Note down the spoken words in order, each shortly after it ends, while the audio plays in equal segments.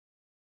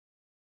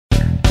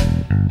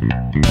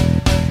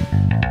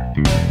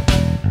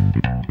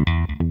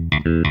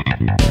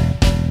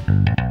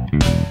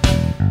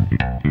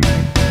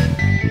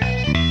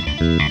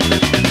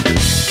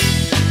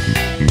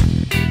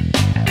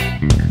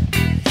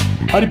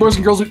Howdy, boys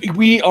and girls.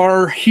 We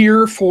are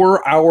here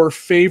for our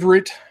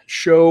favorite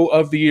show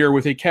of the year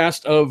with a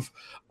cast of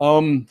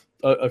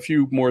a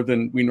few more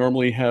than we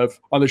normally have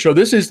on the show.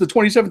 This is the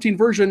 2017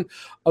 version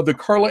of the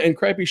Carla and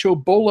Crappy Show,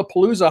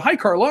 Bowlapalooza. Hi,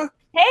 Carla.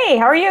 Hey,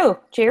 how are you?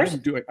 Cheers.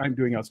 I'm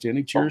doing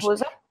outstanding. Cheers.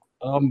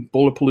 Bowlapalooza.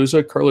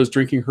 Bowlapalooza. Carla's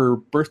drinking her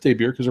birthday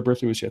beer because her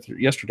birthday was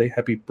yesterday.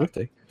 Happy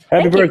birthday.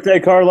 Happy birthday,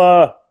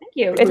 Carla. Thank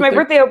you. It's my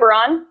birthday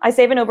Oberon. I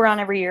save an Oberon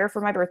every year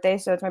for my birthday,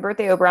 so it's my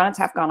birthday Oberon. It's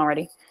half gone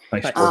already.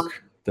 Nice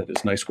work. That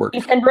is nice work.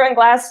 Ethan Brewing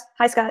Glass.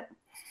 Hi, Scott.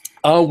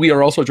 We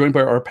are also joined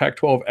by our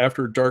Pac-12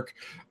 After Dark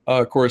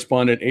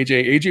correspondent,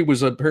 AJ. AJ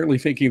was apparently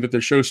thinking that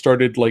the show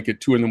started like at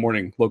 2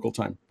 a.m. local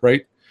time,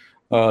 right?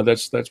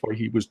 That's why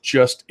he was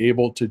just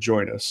able to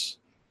join us.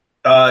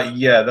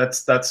 Yeah,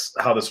 that's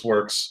how this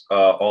works.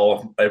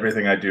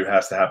 Everything I do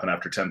has to happen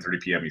after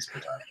 10:30 p.m.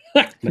 Eastern time.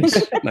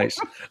 Nice.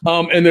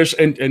 And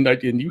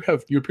you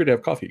appear to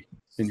have coffee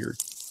in your,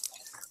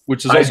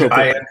 which is also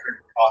I entered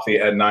coffee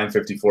at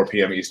 9:54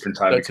 p.m. Eastern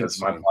time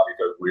because my body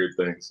does weird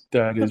things.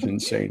 That is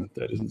insane.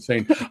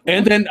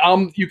 And then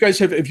you guys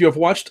have, if you have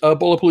watched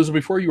Bowlapalooza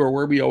before, you are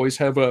aware we always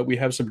have we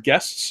have some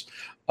guests.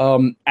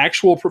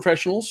 Actual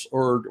professionals,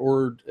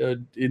 or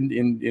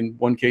in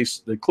one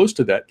case, close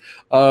to that.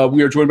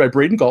 We are joined by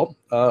Braden Gall,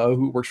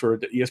 who works for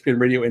ESPN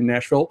Radio in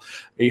Nashville,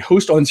 a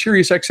host on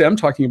Sirius XM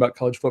talking about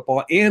college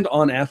football and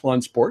on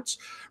Athlon Sports.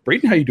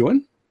 Braden, how you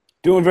doing?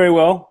 Doing very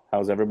well.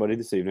 How's everybody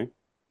this evening?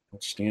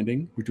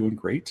 Outstanding. We're doing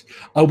great.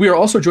 We are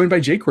also joined by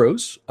Jake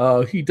Rose.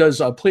 He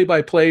does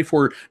play-by-play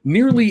for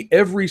nearly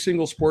every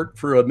single sport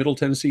for Middle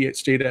Tennessee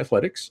State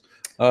Athletics.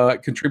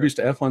 Contributes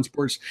to Athlon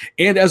Sports.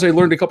 And as I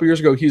learned a couple years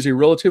ago, he's a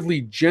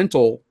relatively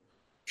gentle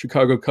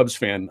Chicago Cubs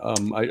fan.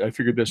 I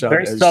figured this out.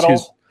 Very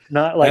subtle.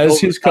 Not like as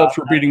his Cubs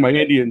were beating my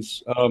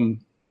Indians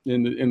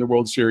in the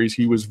World Series.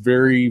 He was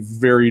very,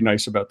 very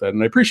nice about that.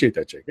 And I appreciate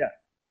that, Jake. Yeah.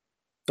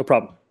 No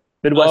problem.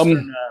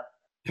 Midwestern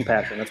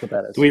compassion. That's what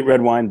that is. Sweet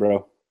red wine,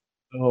 bro.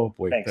 Oh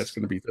boy, Thanks. that's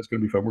gonna be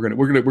fun.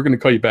 We're gonna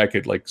call you back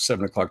at like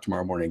 7 o'clock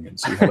tomorrow morning and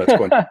see how that's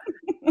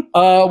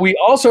going. We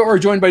also are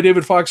joined by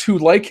David Fox, who,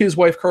 like his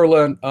wife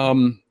Carla,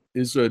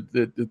 is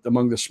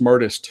among the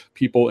smartest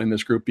people in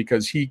this group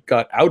because he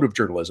got out of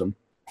journalism.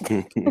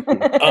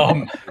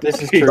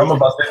 This is true. Some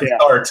of us didn't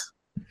start.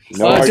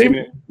 No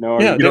argument. No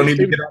argument. You don't need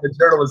to get out of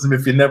journalism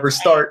if you never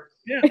start.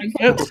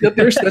 That's true.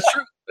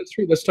 That's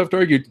true. That's tough to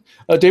argue.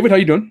 David, how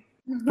you doing?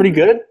 Pretty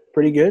good.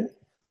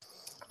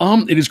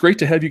 It is great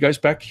to have you guys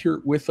back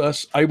here with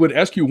us. I would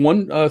ask you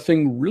one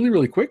thing really,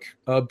 really quick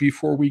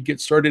before we get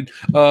started.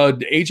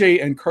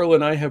 AJ and Carla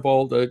and I have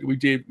all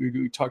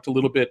we talked a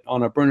little bit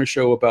on our burner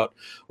show about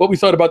what we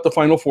thought about the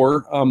Final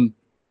Four.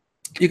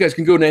 You guys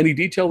can go into any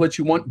detail that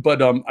you want,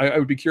 but I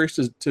would be curious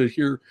to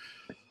hear,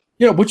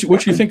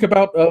 what you think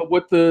about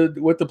what the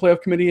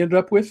playoff committee ended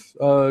up with.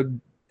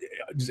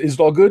 Is it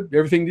all good?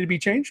 Everything need to be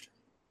changed?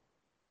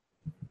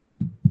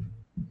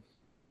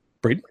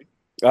 Braden?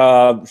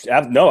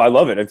 No, I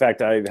love it. In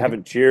fact, I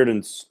haven't cheered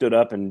and stood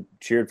up and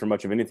cheered for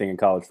much of anything in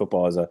college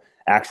football as an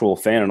actual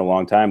fan in a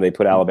long time. They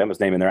put Alabama's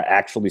name in there. I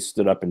actually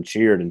stood up and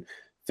cheered and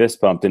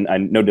fist pumped.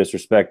 And no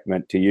disrespect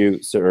meant to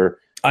you, sir.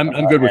 I'm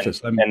good with this.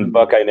 And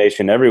Buckeye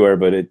Nation everywhere,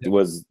 but it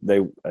was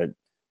the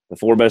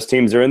 4 best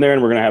teams are in there,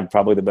 and we're going to have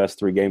probably the best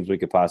 3 games we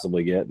could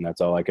possibly get, and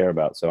that's all I care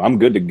about. So I'm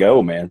good to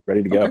go, man.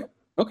 Ready to go.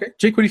 Okay.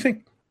 Jake, what do you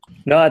think?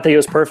 No, I think it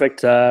was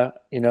perfect.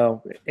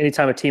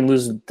 Anytime a team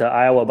loses to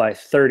Iowa by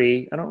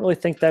 30, I don't really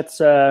think that's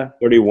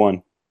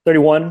 31.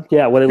 31.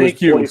 Yeah, well, they lose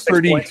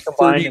 46 points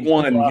combined.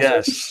 31.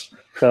 Yes.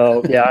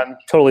 So yeah, I'm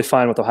totally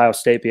fine with Ohio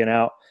State being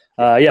out.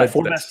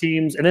 4 best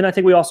teams, and then I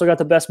think we also got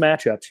the best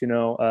matchups.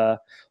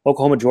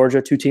 Oklahoma,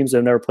 Georgia, 2 teams that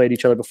have never played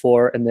each other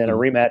before, and then a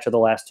rematch of the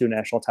last 2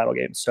 national title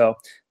games. So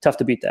tough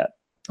to beat that.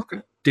 Okay,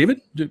 David,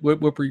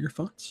 what were your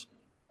thoughts?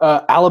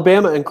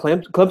 Alabama and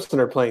Clemson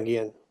are playing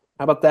again.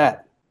 How about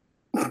that?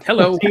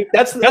 Hello. See,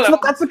 that's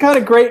the kind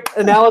of great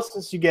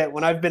analysis you get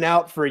when I've been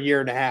out for a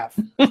year and a half.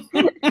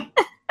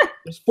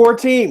 There's 4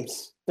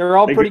 teams. They're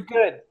all pretty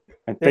good.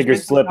 I think you're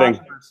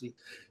slipping.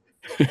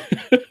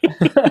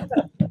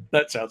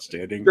 That's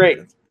outstanding. Great.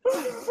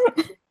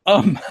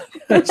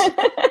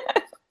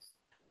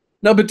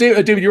 No, but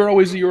David, you're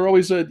always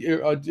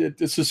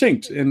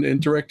succinct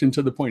and direct and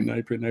to the point,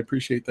 and I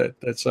appreciate that.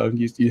 That's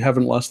you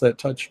haven't lost that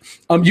touch.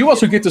 You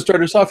also get to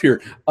start us off here.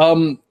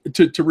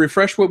 To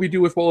refresh what we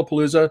do with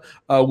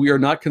Bowlapalooza, we are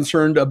not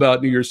concerned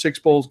about New Year's Six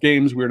Bowl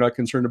games. We are not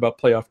concerned about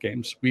playoff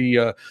games. We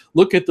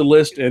look at the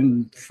list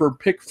and for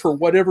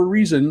whatever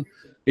reason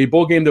a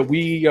bowl game that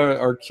we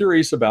are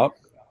curious about.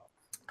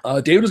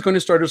 David is going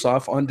to start us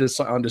off on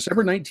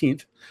December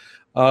 19th.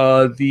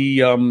 I've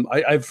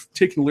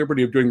taken the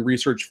liberty of doing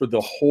research for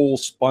the whole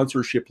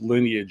sponsorship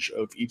lineage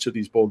of each of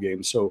these bowl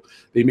games, so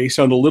they may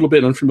sound a little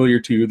bit unfamiliar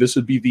to you. This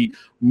would be the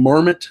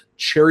Marmot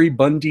Cherry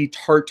Bundy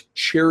Tart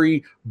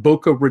Cherry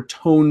Boca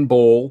Raton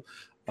Bowl.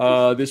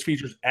 This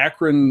features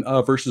Akron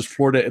versus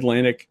Florida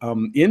Atlantic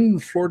in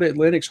Florida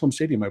Atlantic's home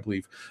stadium, I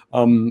believe.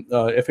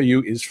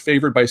 FAU is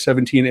favored by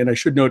 17, and I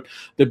should note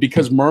that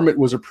because Marmot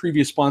was a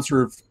previous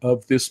sponsor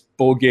of this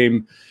bowl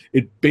game,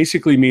 it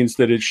basically means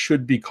that it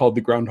should be called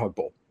the Groundhog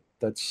Bowl.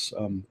 That's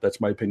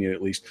my opinion,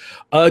 at least.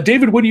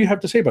 David, what do you have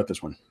to say about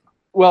this one?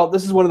 Well,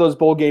 this is one of those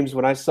bowl games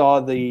when I saw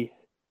the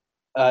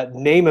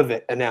name of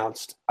it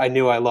announced, I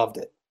knew I loved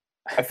it.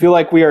 I feel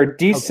like we are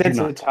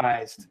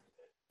desensitized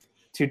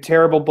to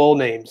terrible bowl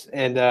names,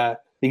 and the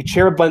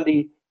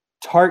Cherubundi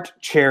Tart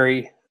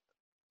Cherry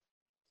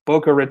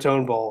Boca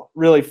Raton Bowl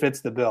really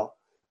fits the bill.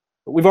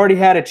 We've already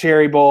had a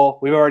Cherry Bowl.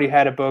 We've already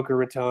had a Boca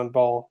Raton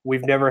Bowl.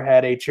 We've never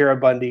had a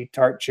Cherubundi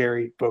Tart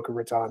Cherry Boca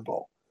Raton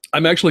Bowl.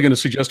 I'm actually going to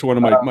suggest to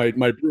one of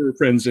my brewer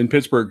friends in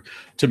Pittsburgh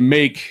to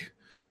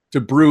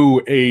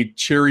brew a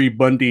Cherry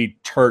Bundy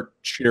Tart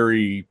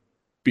Cherry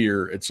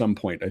beer at some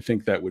point. I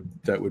think that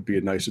would be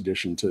a nice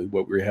addition to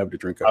what we have to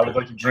drink up I would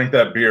like to drink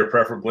that beer,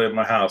 preferably at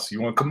my house.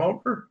 You want to come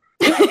over?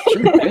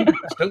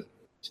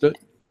 Sure.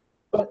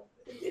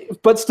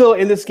 But still,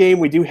 in this game,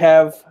 we do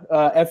have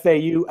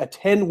FAU, a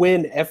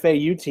 10-win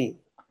FAU team.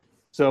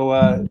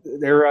 So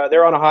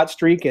they're on a hot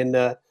streak, and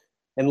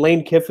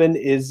Lane Kiffin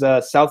is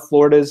South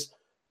Florida's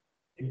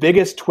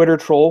biggest Twitter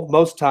troll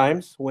most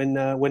times when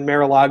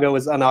Mar-a-Lago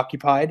is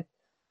unoccupied.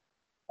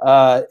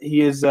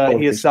 He is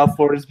South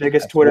Florida's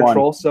biggest Twitter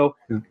troll. So,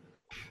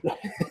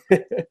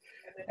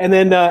 and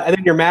then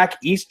your MAC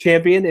East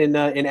champion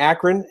in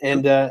Akron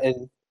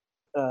and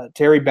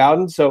Terry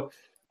Bowden. So,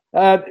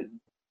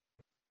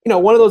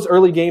 one of those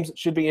early games that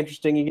should be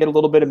interesting. You get a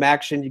little bit of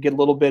action. You get a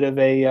little bit of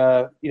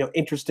a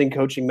interesting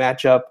coaching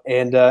matchup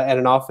and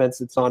an offense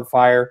that's on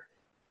fire.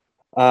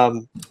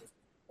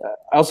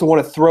 I also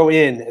want to throw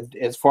in,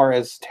 as far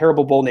as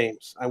terrible bowl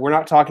names, we're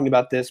not talking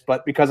about this,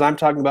 but because I'm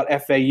talking about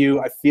FAU,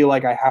 I feel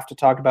like I have to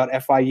talk about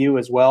FIU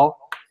as well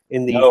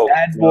in the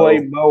Bad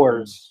Boy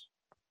Mowers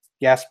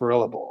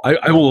Gasparilla Bowl.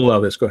 I will allow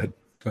this. Go ahead.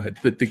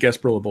 The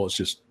Gasparilla Bowl is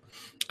just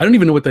 – I don't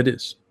even know what that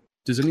is.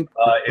 Does any?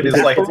 It is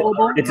like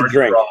it's a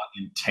drink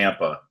in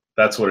Tampa.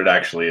 That's what it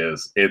actually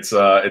is. It's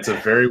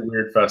a very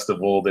weird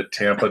festival that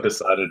Tampa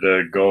decided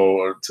to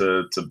go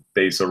to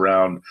base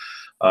around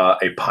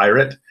a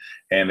pirate,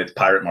 and it's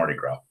Pirate Mardi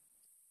Gras.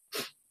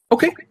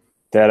 Okay,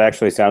 that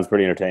actually sounds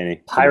pretty entertaining.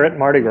 Pirate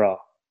Mardi Gras.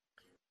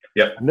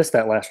 Yep, I missed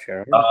that last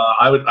year.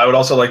 I would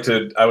also like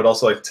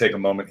to take a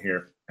moment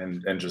here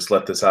and just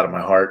let this out of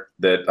my heart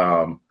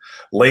that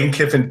Lane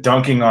Kiffin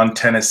dunking on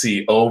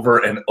Tennessee over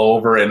and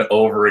over and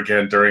over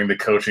again during the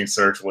coaching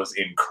search was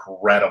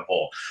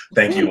incredible.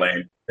 Thank you,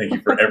 Lane. Thank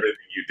you for everything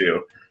you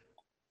do.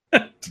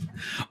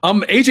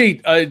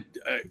 AJ,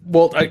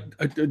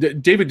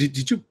 David,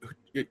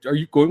 are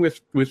you going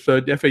with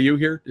FAU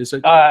here? Is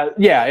it?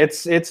 Yeah,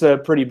 it's a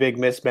pretty big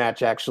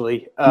mismatch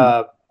actually.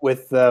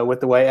 With the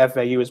way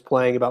FAU is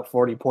playing, about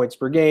 40 points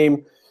per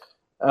game.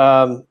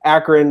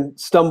 Akron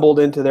stumbled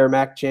into their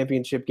MAC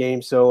championship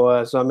game, so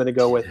I'm going to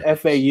go with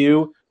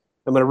FAU.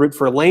 I'm going to root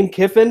for Lane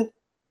Kiffin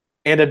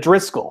and a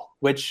Driscoll,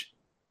 which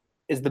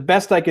is the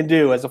best I can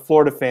do as a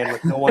Florida fan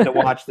with no one to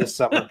watch this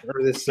summer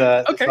or this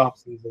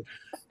offseason.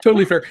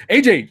 Totally fair.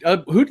 AJ,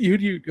 who do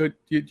you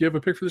have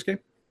a pick for this game?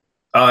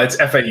 It's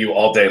FAU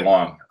all day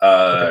long.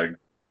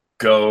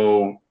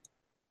 Go.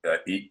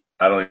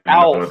 I don't even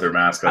know what their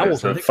mascot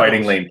is. So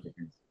Fighting Lane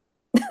Kiffin.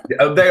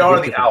 They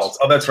are the Owls.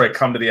 Oh, that's right.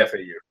 Come to the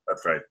FAU.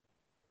 That's right.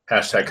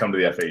 Hashtag come to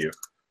the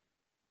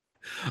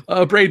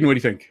FAU. Braden, what do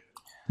you think?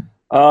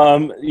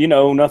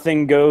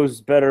 Nothing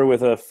goes better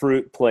with a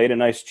fruit plate, a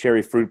nice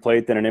cherry fruit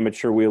plate, than an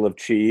immature wheel of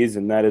cheese,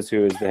 and that is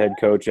who is the head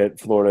coach at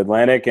Florida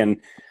Atlantic.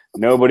 And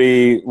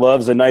nobody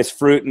loves a nice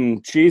fruit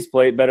and cheese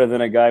plate better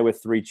than a guy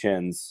with 3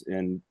 chins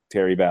in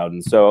Terry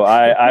Bowden. So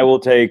I will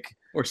take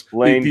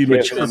Lane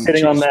Kiffin.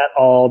 Sitting on that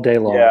all day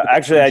long. Yeah,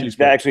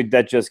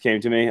 that just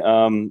came to me.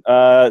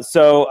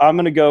 So I'm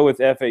going to go with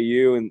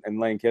FAU and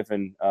Lane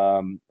Kiffin.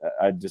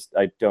 I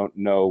don't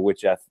know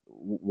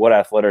what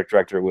athletic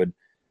director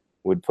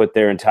would put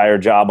their entire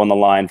job on the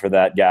line for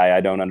that guy.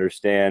 I don't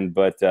understand,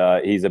 but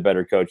he's a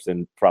better coach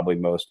than probably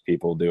most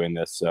people doing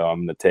this. So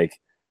I'm going to take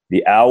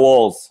the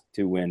Owls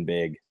to win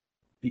big.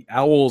 The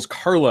Owls.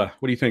 Carla,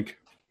 what do you think?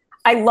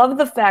 I love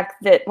the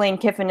fact that Lane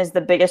Kiffin is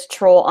the biggest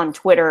troll on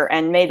Twitter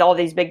and made all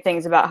these big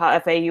things about how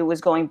FAU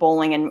was going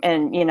bowling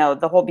and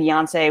the whole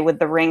Beyonce with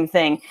the ring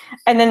thing,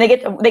 and then they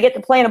get to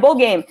play in a bowl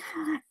game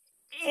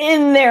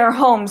in their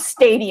home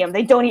stadium.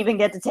 They don't even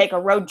get to take a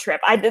road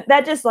trip.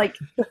 That just like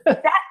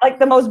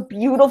the most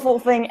beautiful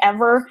thing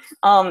ever.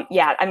 FAU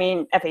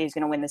is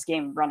going to win this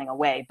game running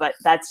away, but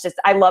that's just,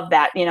 I love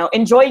that.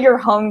 Enjoy your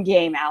home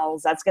game,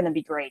 Owls. That's going to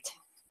be great.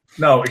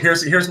 No,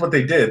 here's what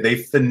they did. They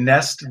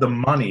finessed the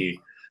money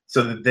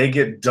so that they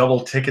get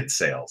double ticket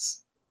sales.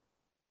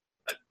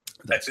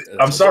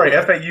 I'm sorry,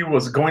 FAU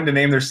was going to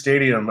name their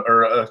stadium,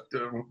 or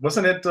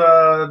wasn't it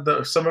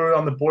somebody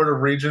on the Board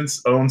of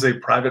Regents owns a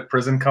private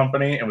prison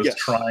company and was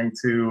trying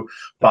to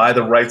buy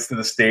the rights to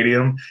the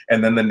stadium,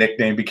 and then the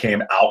nickname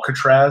became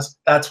Alcatraz?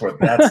 That's it.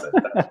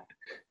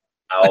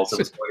 Owls. It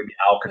was going to be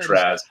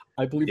Alcatraz.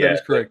 I believe that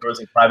is correct. There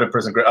was a private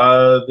prison group,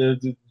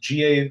 the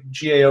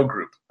GAO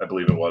group, I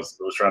believe it was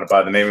trying to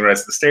buy the naming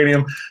rights to the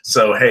stadium.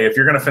 So, hey, if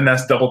you're going to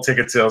finesse double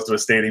ticket sales to a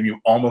stadium you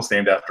almost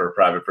named after a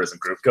private prison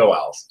group, go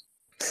Owls.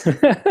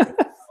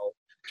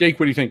 Jake,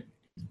 what do you think?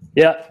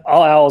 Yeah,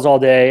 all Owls all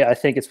day. I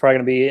think it's probably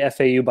going to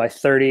be FAU by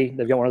 30.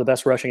 They've got one of the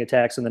best rushing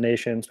attacks in the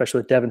nation, especially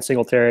with Devin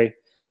Singletary.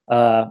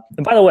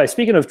 And by the way,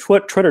 speaking of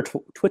Twitter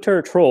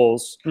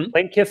trolls,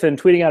 Lane Kiffin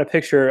tweeting out a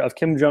picture of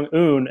Kim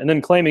Jong-un and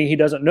then claiming he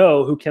doesn't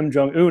know who Kim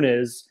Jong-un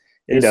is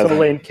so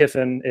Lane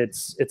Kiffin.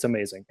 It's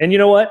amazing. And you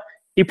know what?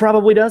 He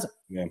probably doesn't.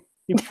 Yeah.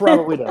 He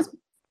probably doesn't.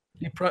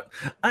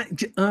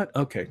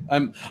 Okay.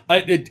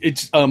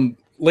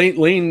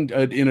 Lane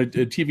in a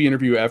TV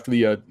interview after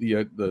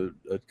the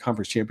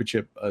conference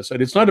championship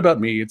said it's not about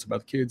me, it's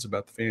about the kids,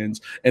 about the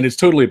fans, and it's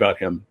totally about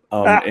him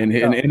and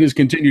his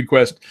continued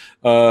quest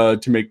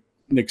to make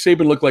Nick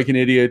Saban look like an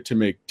idiot, to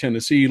make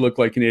Tennessee look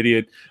like an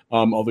idiot,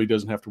 although he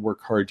doesn't have to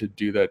work hard to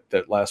do that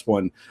last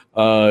one.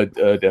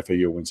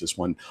 FAU wins this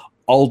one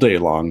all day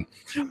long.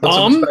 Put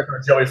some respect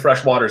on Joey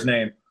Freshwater's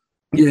name.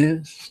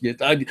 Yes.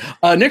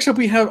 Next up,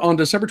 we have on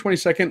December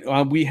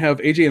 22nd, we have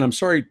AJ, and I'm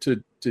sorry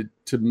to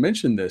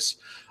mention this.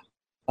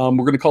 We're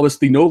going to call this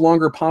the no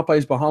longer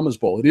Popeyes Bahamas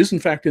Bowl. It is, in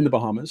fact, in the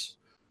Bahamas,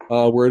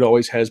 where it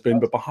always has been,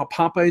 but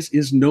Popeyes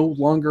is no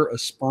longer a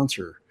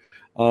sponsor.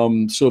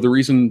 So the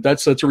reason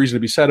that's a reason to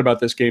be sad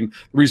about this game.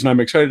 The reason I'm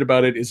excited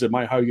about it is that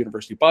my Ohio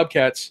University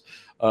Bobcats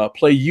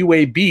play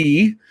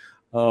UAB.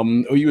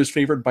 OU is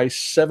favored by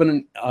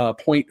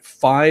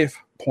 7.5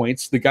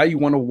 points. The guy you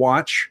want to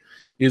watch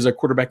is a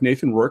quarterback,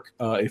 Nathan Rourke.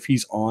 If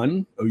he's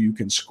on, OU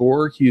can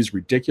score. He is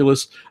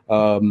ridiculous.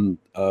 He's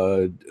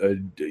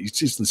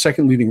the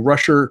second leading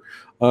rusher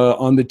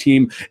on the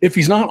team. If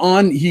he's not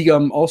on, he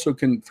also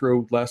can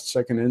throw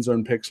last-second end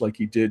zone picks like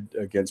he did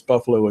against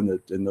Buffalo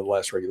in the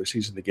last regular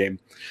season of the game.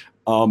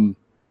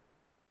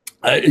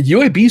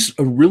 UAB's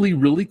a really,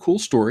 really cool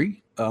story.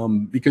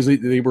 Because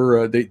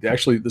they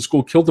actually the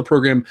school killed the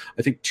program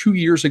I think 2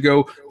 years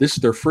ago. This is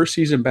their first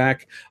season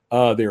back.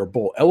 They are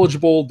bowl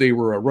eligible. They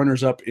were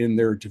runners up in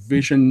their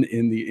division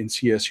in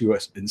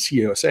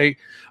CUSA,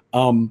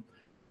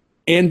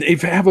 and they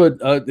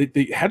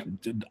had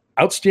an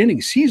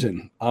outstanding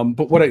season.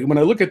 But when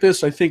I look at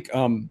this, I think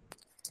a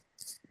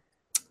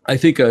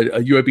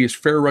UAB's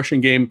fair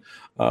rushing game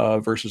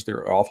versus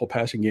their awful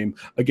passing game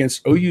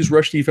against OU's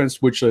rush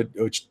defense, which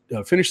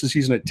finished the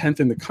season at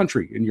 10th in the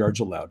country in yards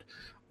allowed.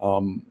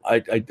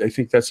 I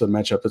think that's a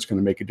matchup that's going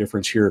to make a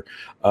difference here.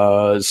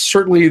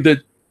 Certainly,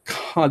 the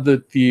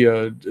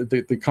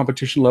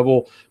competition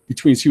level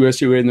between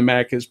CUSA and the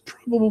MAC is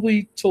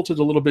probably tilted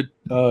a little bit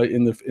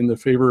in the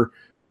favor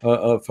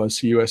of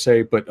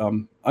CUSA, but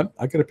I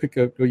got to pick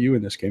OU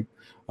in this game.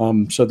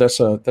 So that's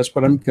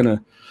what I'm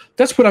gonna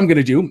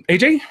do.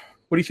 AJ,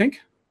 what do you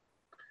think?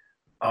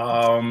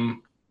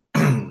 Maction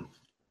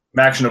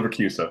over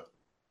CUSA.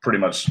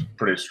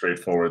 Pretty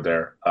straightforward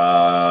there.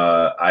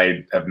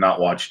 I have not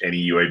watched any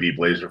UAB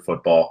Blazer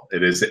football.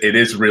 It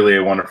is really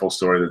a wonderful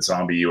story that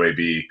zombie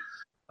UAB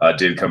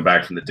did come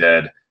back from the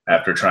dead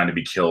after trying to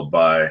be killed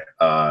by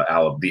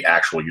the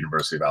actual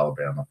University of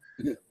Alabama.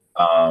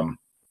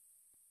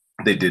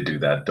 They did do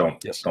that. Don't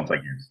play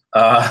games.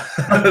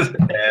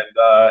 And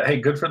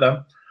hey, good for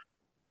them.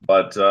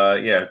 But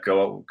yeah,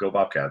 go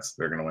Bobcats.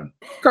 They're gonna win.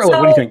 Carla,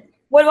 what do you think?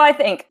 What do I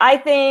think? I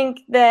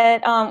think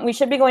that we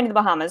should be going to the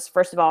Bahamas,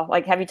 first of all.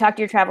 Like, have you talked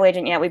to your travel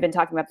agent yet? We've been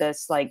talking about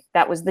this. Like,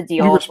 that was the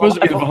deal. We were supposed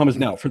to be in the Bahamas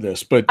now for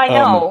this, but I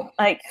know.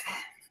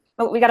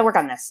 But we got to work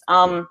on this.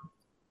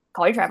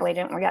 Call your travel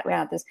agent. We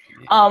got this.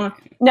 No,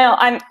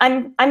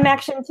 I'm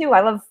Maction too.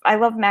 I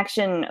love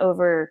Maction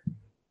over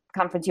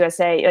Conference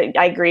USA.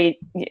 I agree.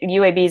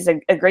 UAB is a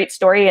great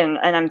story, and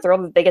I'm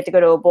thrilled that they get to go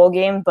to a bowl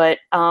game. But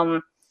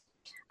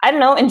I don't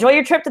know, enjoy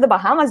your trip to the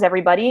Bahamas,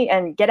 everybody,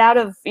 and get out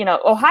of,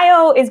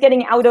 Ohio is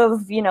getting out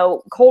of,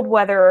 cold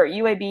weather.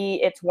 UAB,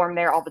 it's warm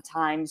there all the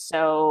time.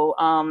 So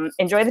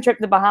enjoy the trip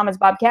to the Bahamas,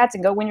 Bobcats,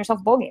 and go win yourself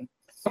a bowl game.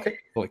 Okay,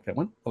 I like that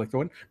one.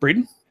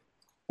 Braden?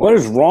 What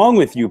is wrong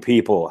with you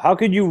people? How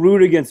could you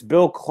root against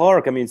Bill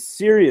Clark? I mean,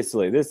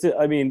 seriously,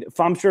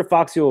 I'm sure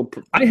Foxy will.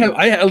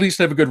 I at least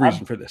have a good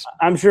reason for this.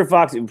 I'm sure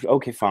Foxy.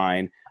 Okay,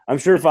 fine. I'm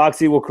sure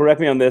Foxy will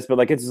correct me on this, but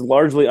it's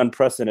largely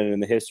unprecedented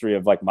in the history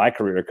of my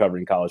career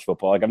covering college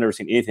football. I've never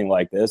seen anything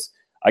like this.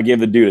 I give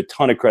the dude a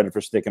ton of credit for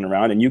sticking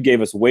around, and you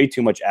gave us way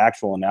too much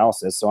actual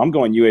analysis. So I'm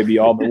going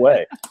UAB all the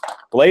way.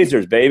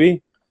 Blazers,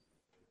 baby.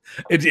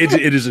 It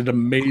is an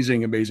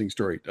amazing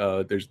story.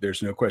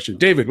 There's no question.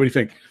 David, what do you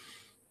think?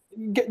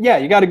 Yeah,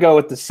 you got to go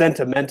with the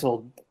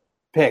sentimental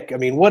pick. I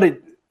mean,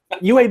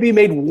 UAB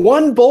made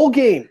one bowl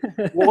game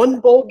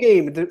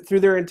through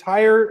their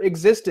entire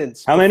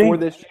existence. How many? Before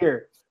this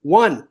year?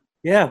 One.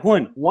 Yeah,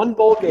 one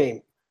bowl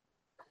game.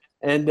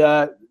 And,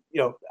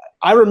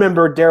 I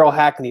remember Daryl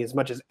Hackney as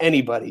much as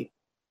anybody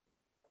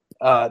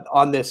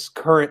on this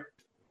current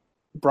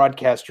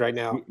broadcast right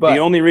now. But the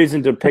only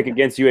reason to pick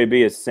against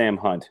UAB is Sam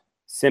Hunt.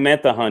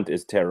 Samantha Hunt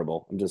is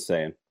terrible. I'm just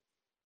saying.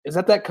 Is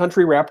that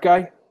country rap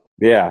guy?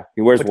 Yeah,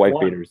 he wears white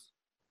beaters.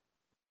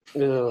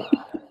 Ugh.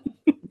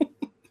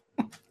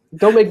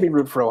 Don't make me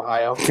root for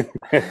Ohio.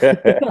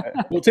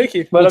 We'll take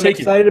you. But We'll I'm take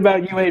you. excited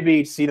about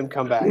UAB to see them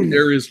come back.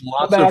 There is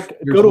lots back, of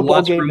go to a bowl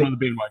lots of game room and- on the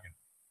bandwagon.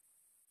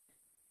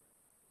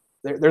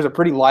 There's a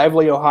pretty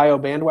lively Ohio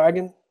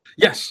bandwagon.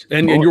 Yes,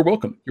 and you're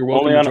welcome. You're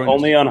welcome. only to on join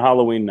only on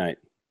Halloween night.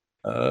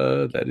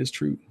 That is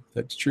true.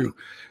 That's true.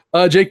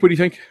 Jake, what do you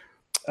think?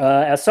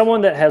 As someone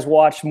that has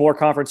watched more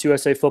Conference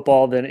USA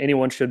football than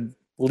anyone should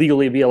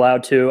legally be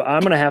allowed to,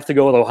 I'm going to have to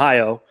go with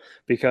Ohio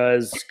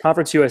because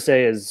Conference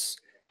USA is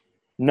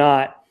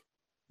not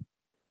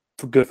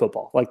good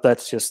football. Like,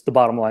 that's just the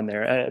bottom line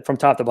there. From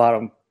top to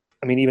bottom,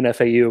 I mean, even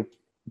FAU.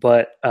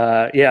 But,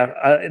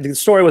 the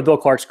story with Bill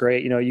Clark's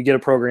great. You know, you get a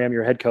program,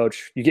 you're a head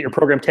coach, you get your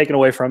program taken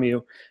away from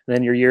you, and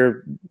then your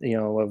year, you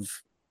know, of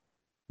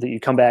that you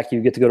come back,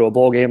 you get to go to a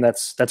bowl game.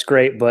 That's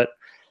great. But,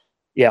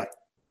 yeah,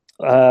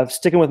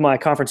 sticking with my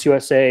Conference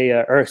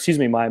USA,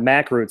 my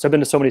MAC roots. I've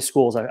been to so many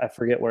schools, I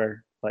forget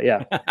where. But,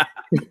 yeah.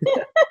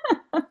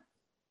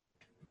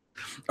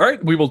 All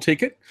right, we will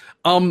take it.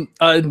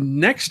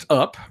 Next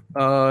up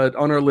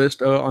on our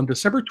list, on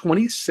December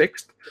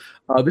 26th,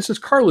 this is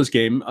Carla's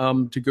game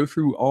to go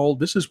through all.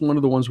 This is one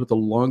of the ones with the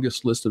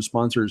longest list of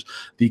sponsors.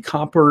 The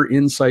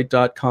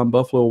CopperInsight.com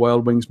Buffalo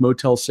Wild Wings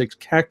Motel 6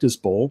 Cactus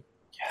Bowl.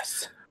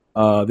 Yes.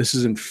 This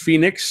is in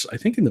Phoenix, I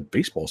think in the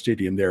baseball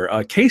stadium there.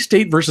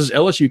 K-State versus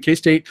LSU.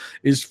 K-State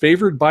is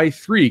favored by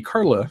 3.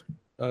 Carla,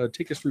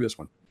 take us through this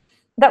one.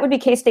 That would be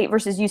K-State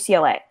versus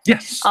UCLA.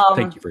 Yes,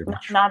 thank you very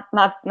much. Not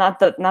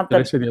the. Did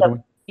I say the other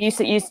one? You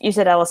said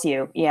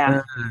LSU,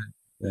 yeah.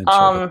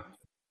 Sure.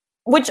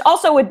 Which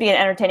also would be an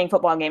entertaining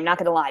football game. Not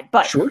going to lie,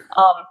 but Sure.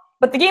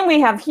 But the game we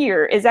have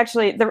here is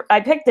actually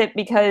I picked it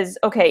because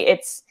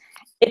it's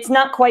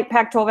not quite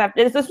Pac-12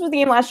 after. This was the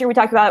game last year we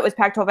talked about. It was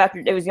Pac-12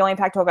 after. It was the only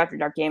Pac-12 after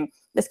dark game.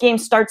 This game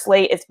starts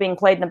late. It's being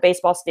played in a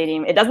baseball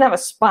stadium. It doesn't have a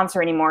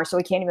sponsor anymore, so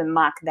we can't even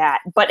mock that.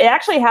 But it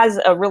actually has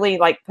a really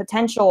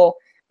potential.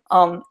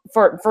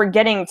 For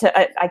getting to,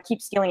 I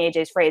keep stealing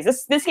AJ's phrase.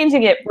 This game's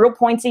gonna get real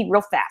pointsy,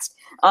 real fast.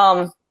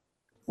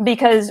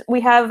 Because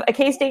we have a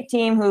K-State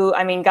team who,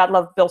 I mean, God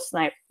love Bill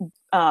Snyder.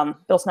 They've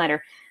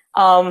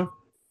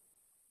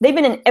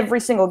been in every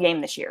single game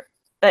this year.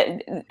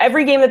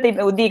 Every game that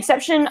with the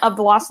exception of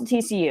the loss to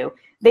TCU,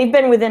 they've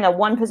been within a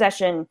one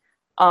possession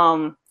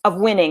of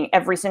winning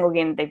every single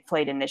game that they've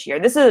played in this year.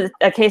 This is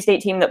a K-State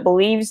team that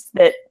believes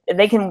that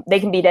they can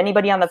beat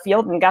anybody on the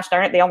field, and gosh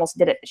darn it, they almost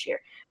did it this year.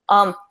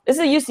 This is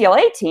a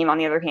UCLA team, on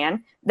the other hand,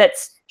 that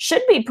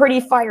should be pretty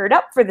fired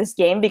up for this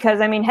game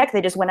because, I mean, heck,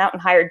 they just went out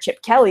and hired Chip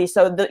Kelly.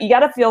 So you got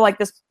to feel like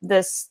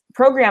this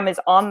program is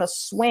on the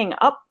swing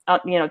up,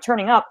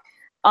 turning up.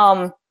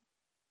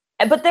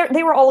 But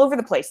they were all over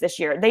the place this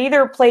year. They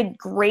either played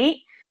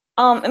great.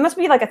 It must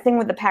be like a thing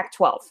with the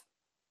Pac-12.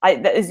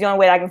 That is the only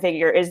way I can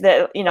figure is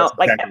that,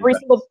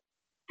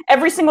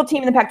 every single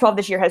team in the Pac-12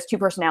 this year has 2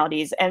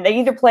 personalities, and they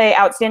either play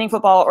outstanding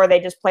football or they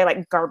just play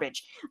like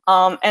garbage.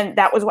 And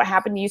that was what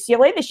happened to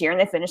UCLA this year, and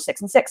they finished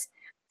 6-6.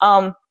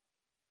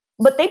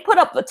 But they put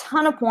up a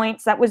ton of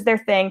points. That was their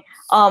thing.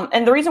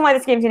 And the reason why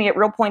this game's going to get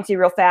real pointsy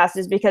real fast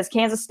is because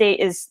Kansas State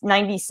is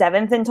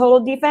 97th in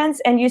total defense,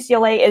 and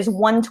UCLA is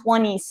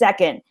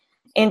 122nd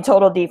in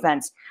total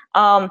defense.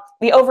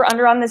 The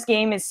over-under on this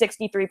game is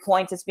 63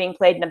 points. It's being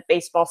played in a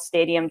baseball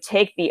stadium.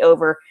 Take the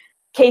over.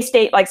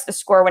 K-State likes to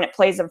score when it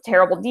plays a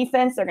terrible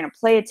defense. They're going to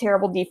play a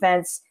terrible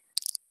defense.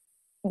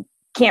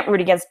 Can't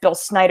root against Bill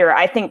Snyder.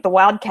 I think the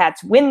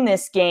Wildcats win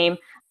this game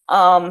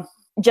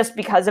just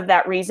because of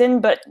that reason.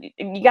 But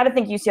you got to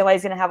think UCLA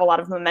is going to have a lot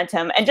of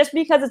momentum. And just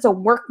because it's a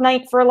work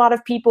night for a lot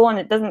of people and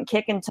it doesn't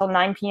kick until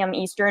 9 p.m.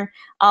 Eastern,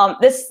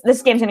 this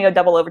game's going to go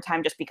double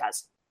overtime just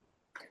because.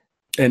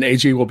 And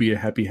AJ will be a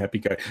happy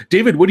guy.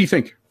 David, what do you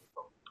think?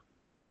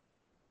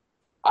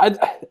 I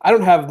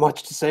don't have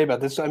much to say about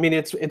this. I mean,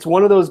 it's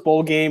one of those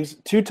bowl games,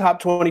 2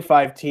 top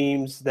 25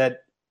 teams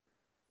that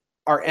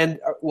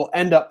will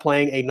end up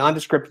playing a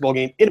nondescript bowl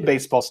game in a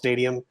baseball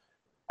stadium.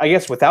 I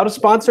guess without a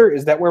sponsor.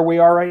 Is that where we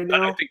are right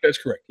now? I think that's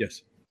correct.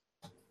 Yes.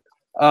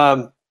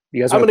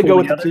 You guys, I'm going to go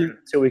with the team.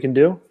 See what we can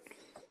do.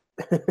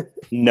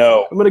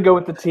 No, I'm going to go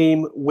with the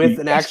team with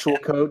an actual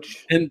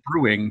coach. And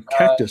brewing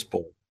Cactus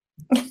Bowl.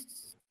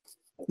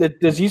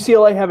 Does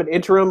UCLA have an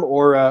interim,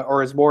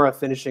 or is Mora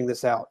finishing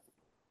this out?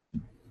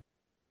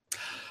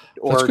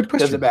 Or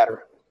does it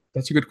matter?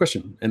 That's a good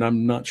question, and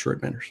I'm not sure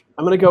it matters.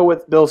 I'm going to go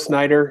with Bill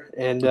Snyder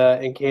and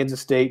Kansas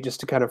State just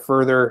to kind of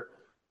further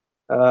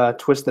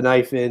twist the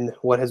knife in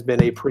what has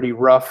been a pretty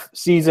rough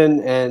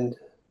season and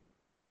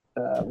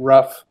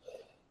rough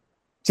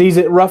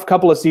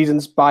couple of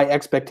seasons by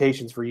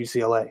expectations for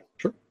UCLA.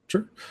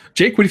 Sure.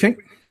 Jake, what do you think?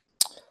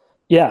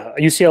 Yeah,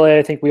 UCLA,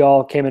 I think we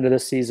all came into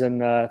this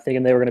season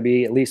thinking they were going to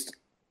be at least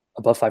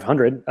above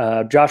 500.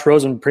 Josh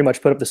Rosen pretty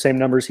much put up the same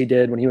numbers he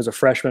did when he was a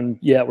freshman.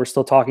 Yeah, we're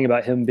still talking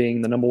about him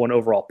being the number 1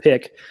 overall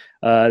pick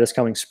this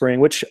coming spring,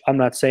 which I'm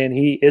not saying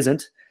he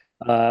isn't.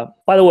 By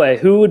the way,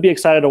 who would be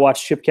excited to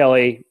watch Chip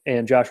Kelly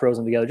and Josh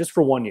Rosen together just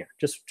for 1 year?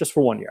 Just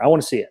for 1 year. I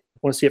want to see it. I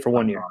want to see it for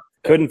 1 year.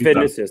 couldn't fit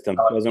in his system.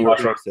 Wasn't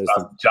working in his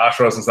system. Josh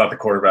Rosen's not the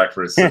quarterback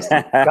for his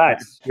system.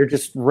 Guys, you're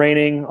just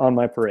raining on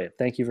my parade.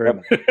 Thank you very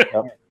much.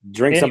 Yep.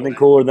 Drink Anyway. something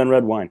cooler than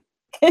red wine.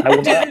 I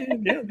will not.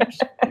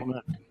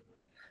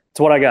 It's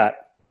what I got.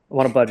 I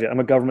want a budget. I'm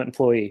a government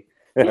employee.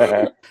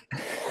 That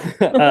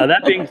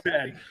being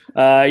said,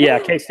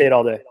 K-State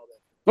all day.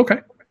 Okay.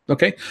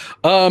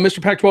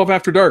 Mr. Pac-12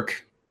 After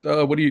Dark.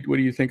 What do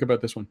you think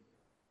about this one?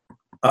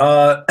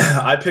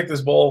 I picked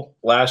this bowl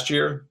last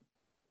year.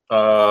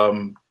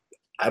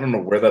 I don't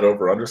know where that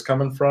over-under's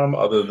coming from,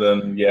 other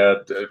than,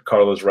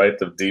 Carla's right,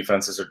 the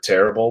defenses are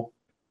terrible.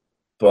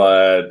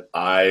 But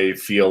I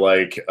feel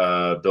like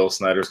Bill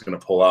Snyder's going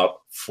to pull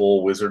out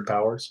full wizard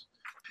powers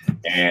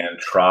and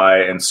try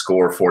and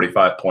score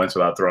 45 points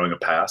without throwing a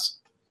pass.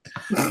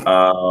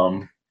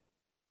 I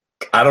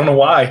don't know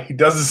why. He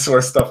does this sort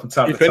of stuff from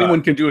time to time. If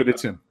anyone can do it,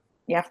 it's him.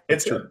 Yeah.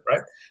 It's him,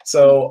 right?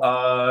 So,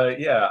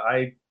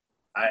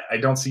 I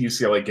don't see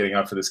UCLA getting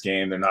up for this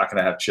game. They're not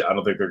going to have I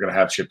don't think they're going to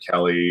have Chip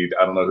Kelly.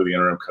 I don't know who the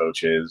interim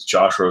coach is.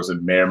 Josh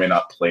Rosen may or may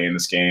not play in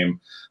this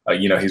game.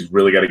 He's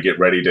really got to get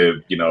ready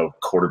to,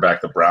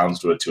 quarterback the Browns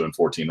to a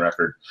 2-14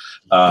 record.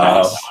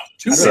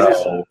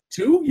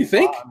 Two, you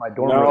think? My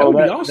dorm No, that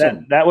would be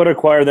awesome. That would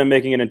require them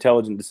making an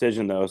intelligent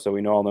decision, though, so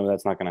we all know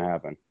that's not going to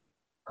happen.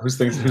 Who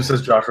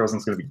says Josh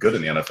Rosen's going to be good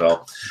in the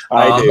NFL?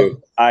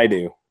 I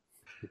do.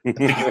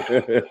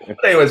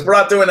 Anyways, we're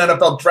not doing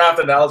NFL draft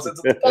analysis.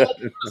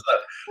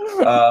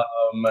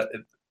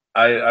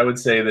 I would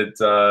say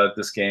that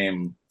this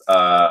game,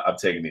 I'm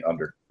taking the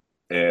under,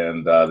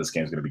 and this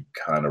game's going to be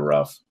kind of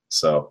rough.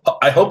 So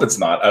I hope it's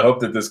not. I hope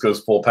that this goes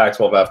full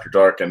Pac-12 After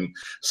Dark and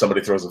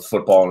somebody throws a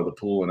football into the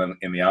pool and then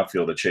in the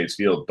outfield at Chase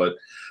Field. But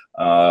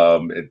I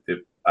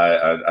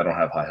don't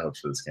have high hopes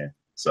for this game.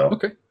 So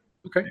Okay.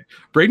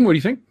 Braden, what do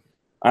you think?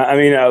 I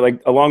mean,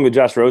 like along the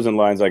Josh Rosen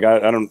lines, like I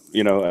don't,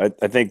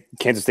 I think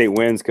Kansas State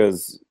wins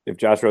because if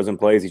Josh Rosen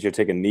plays, he should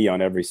take a knee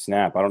on every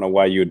snap. I don't know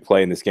why you would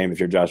play in this game if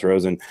you're Josh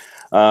Rosen.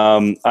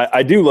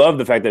 I do love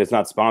the fact that it's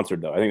not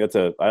sponsored, though. I think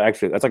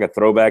that's like a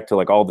throwback to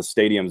like all the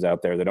stadiums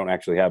out there that don't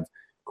actually have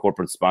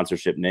corporate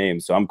sponsorship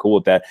names. So I'm cool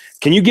with that.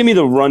 Can you give me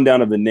the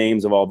rundown of the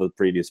names of all the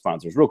previous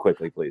sponsors real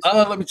quickly, please?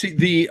 Let me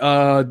see.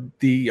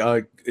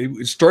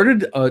 It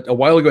started a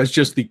while ago as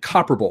just the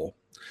Copper Bowl.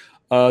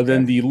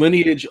 Then the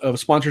lineage of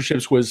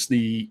sponsorships was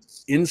the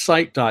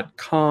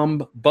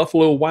Insight.com,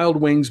 Buffalo Wild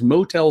Wings,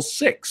 Motel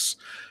 6,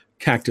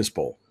 Cactus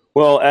Bowl.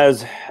 Well,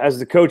 as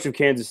the coach of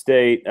Kansas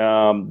State,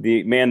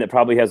 the man that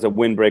probably has a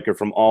windbreaker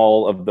from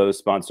all of those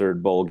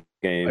sponsored bowl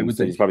games,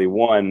 he's probably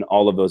won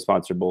all of those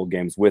sponsored bowl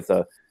games with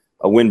a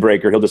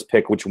windbreaker. He'll just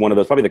pick which one of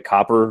those, probably the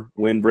copper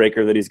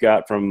windbreaker that he's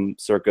got from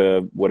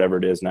circa whatever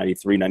it is,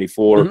 93,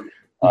 94. Mm-hmm.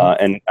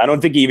 And I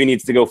don't think he even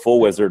needs to go full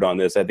wizard on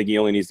this. I think he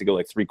only needs to go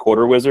like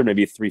 3/4 wizard,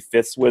 maybe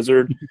 3/5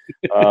 wizard,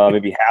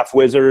 maybe half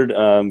wizard,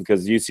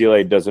 because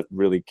UCLA doesn't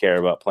really care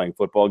about playing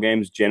football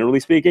games, generally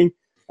speaking.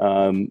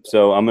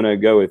 So I'm going to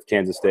go with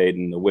Kansas State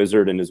and the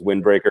wizard and his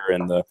windbreaker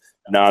and the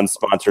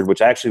non-sponsored,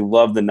 which I actually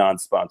love the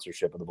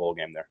non-sponsorship of the bowl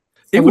game there.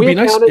 It would be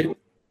nice.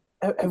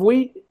 Have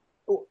we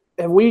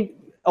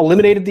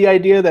eliminated the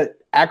idea that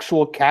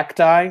actual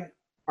cacti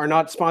are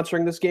not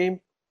sponsoring this game?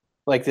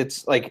 Like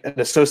it's like an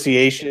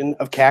association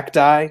of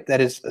cacti that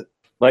is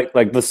like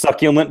the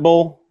succulent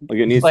bowl. Like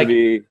it needs to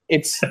be.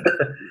 It's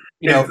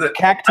the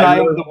cacti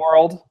of the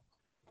world.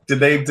 Did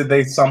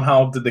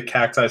the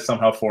cacti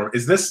somehow form?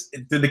 Did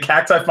the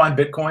cacti find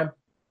Bitcoin?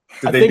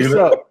 Did they do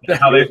so. That?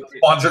 How they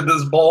sponsored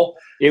this bowl?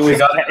 It was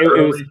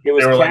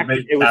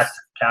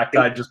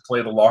cacti just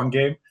play the long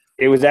game.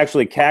 It was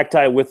actually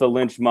cacti with a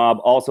lynch mob,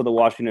 also the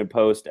Washington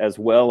Post, as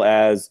well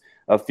as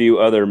a few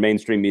other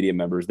mainstream media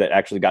members that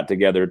actually got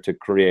together to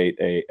create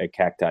a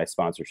cacti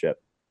sponsorship.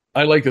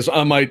 I like this.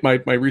 My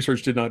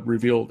research did not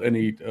reveal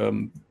any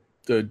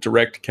the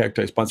direct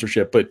cacti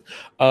sponsorship, but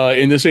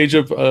in this age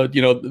of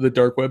the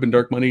dark web and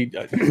dark money,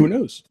 who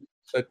knows?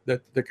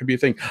 That could be a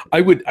thing.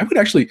 I would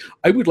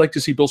like to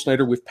see Bill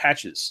Snyder with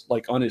patches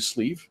like on his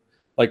sleeve.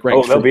 Like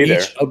from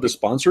each of the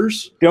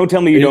sponsors. Don't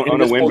tell me you don't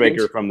own a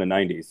windbreaker from the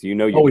 90s. You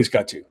always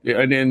got to. Yeah,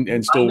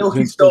 and still.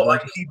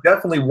 He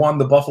definitely won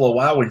the Buffalo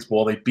Wild Wings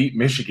Bowl. They beat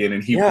Michigan,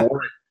 and he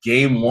wore it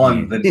game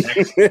one the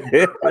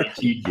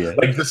next year.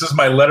 Like this is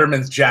my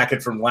Letterman's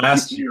jacket from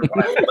last year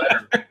when I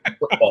Letterman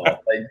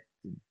football.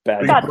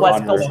 God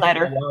bless Bill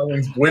Snyder. Wild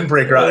Wings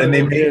windbreaker out, and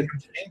they made him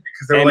change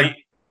because they were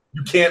like,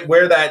 you can't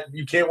wear that.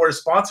 You can't wear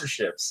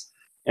sponsorships.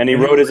 And he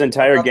wrote his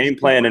entire game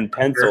plan in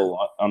pencil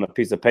on a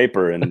piece of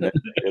paper, and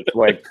it's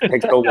like it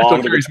takes so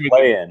long to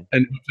play in.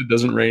 And it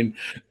doesn't rain.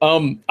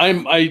 My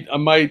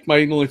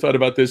only thought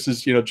about this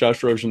is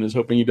Josh Rosen is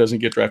hoping he doesn't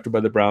get drafted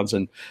by the Browns,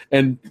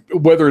 and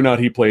whether or not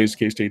he plays,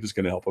 K-State is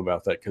going to help him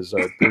out that because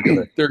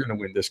they're gonna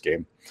win this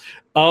game.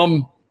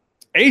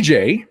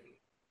 AJ.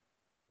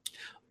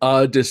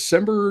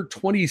 December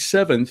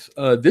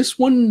 27th. This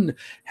one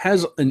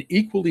has an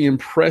equally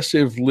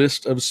impressive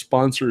list of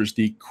sponsors.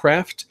 The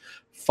Kraft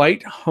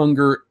Fight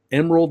Hunger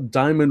Emerald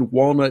Diamond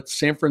Walnut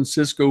San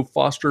Francisco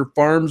Foster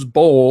Farms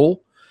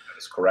Bowl.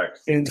 That's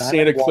correct. In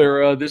Santa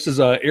Clara. This is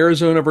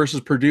Arizona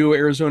versus Purdue.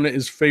 Arizona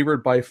is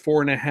favored by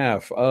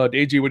 4.5.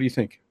 AJ, what do you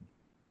think?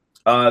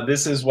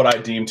 This is what I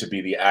deem to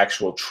be the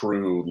actual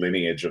true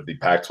lineage of the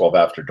Pac-12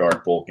 After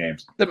Dark bowl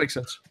games. That makes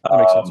sense. That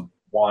makes sense.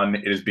 One,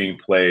 it is being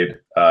played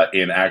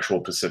in actual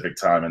Pacific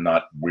time and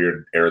not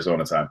weird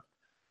Arizona time.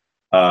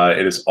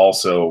 It is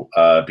also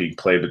being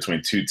played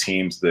between two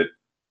teams that,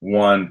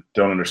 one,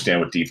 don't understand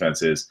what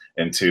defense is,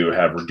 and two,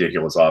 have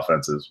ridiculous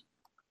offenses.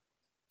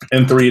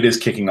 And three, it is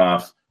kicking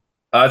off.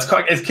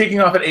 It's kicking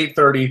off at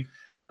 8:30,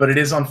 but it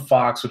is on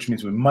Fox, which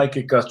means we might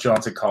get Gus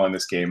Johnson calling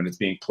this game, and it's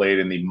being played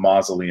in the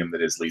mausoleum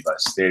that is Levi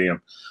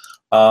Stadium.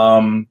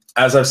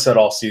 As I've said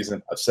all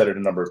season, I've said it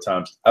a number of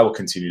times, I will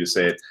continue to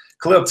say it.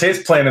 Khalil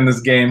Tate's playing in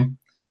this game,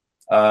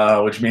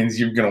 which means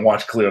you're going to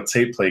watch Khalil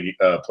Tate play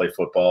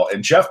football.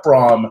 And Jeff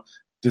Brom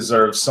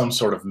deserves some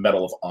sort of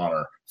medal of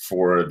honor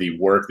for the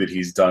work that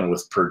he's done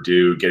with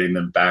Purdue, getting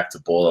them back to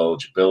bowl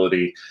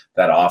eligibility.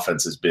 That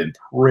offense has been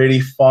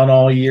pretty fun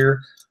all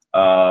year.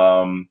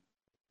 And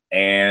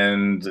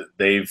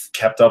they've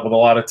kept up with a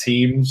lot of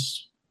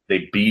teams.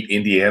 They beat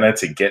Indiana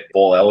to get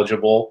bowl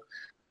eligible.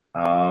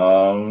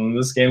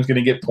 This game's going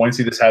to get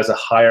pointsy. This has a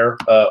higher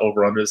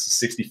over-under. This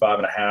is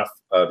 65.5.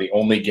 The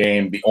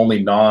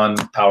only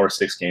non-Power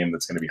 6 game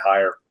that's going to be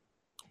higher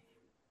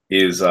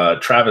is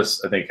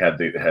Travis, I think, had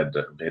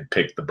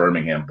picked the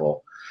Birmingham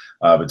Bowl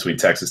between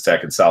Texas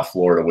Tech and South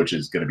Florida, which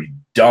is going to be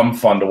dumb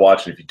fun to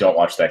watch. And if you don't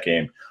watch that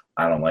game,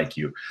 I don't like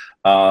you.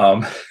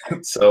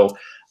 So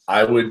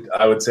I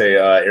would say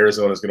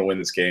Arizona is going to win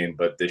this game,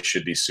 but this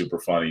should be super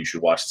fun. You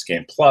should watch this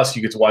game. Plus,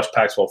 you get to watch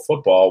Pac-12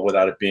 football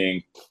without it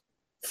being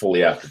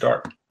fully after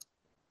dark,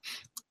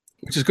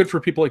 which is good for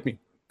people like me.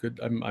 Good.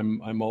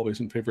 I'm always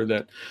in favor of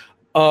that.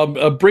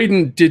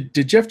 Braden, did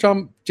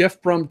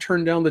Jeff Brum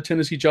turn down the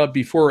Tennessee job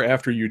before or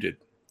after you did?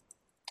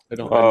 I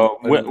don't.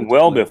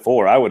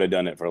 Before. I would have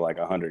done it for like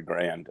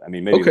 $100,000. I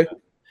mean, maybe. Okay.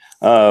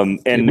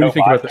 And no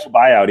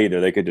buyout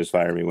either. They could just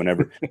fire me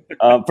whenever.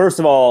 First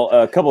of all,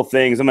 a couple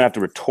things. I'm gonna have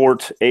to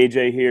retort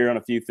AJ here on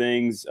a few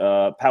things.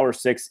 Power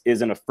 6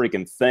 isn't a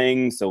freaking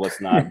thing, so let's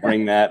not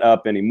bring that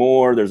up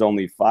anymore. There's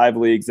only 5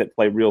 leagues that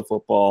play real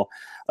football.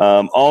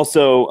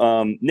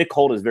 Also, Nick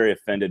Holt is very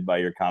offended by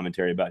your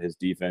commentary about his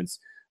defense.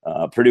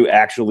 Purdue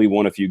actually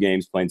won a few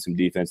games playing some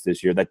defense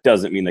this year. That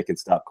doesn't mean they can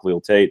stop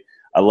Khalil Tate.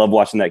 I love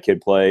watching that kid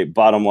play.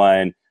 Bottom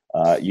line,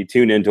 you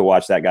tune in to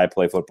watch that guy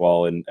play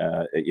football, and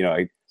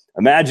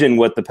imagine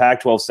what the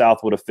Pac-12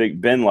 South would have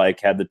been like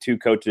had the two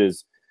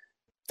coaches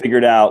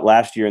figured out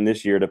last year and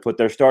this year to put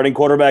their starting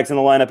quarterbacks in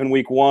the lineup in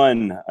week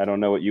 1. I don't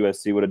know what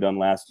USC would have done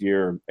last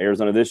year or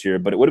Arizona this year,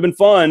 but it would have been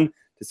fun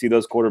to see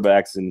those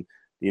quarterbacks in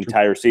the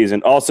entire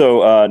season.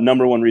 Also,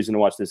 number one reason to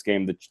watch this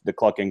game, the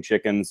Clucking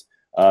Chickens.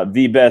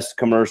 The best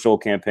commercial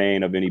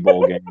campaign of any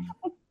bowl game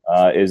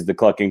is the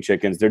Clucking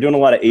Chickens. They're doing a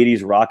lot of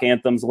 80s rock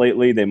anthems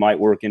lately. They might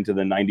work into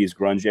the 90s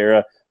grunge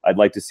era. I'd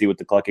like to see what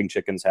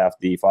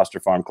the Foster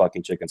Farm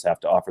Clucking Chickens have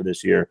to offer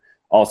this year.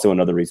 Also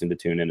another reason to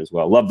tune in as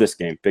well. Love this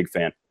game. Big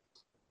fan.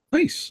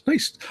 Nice.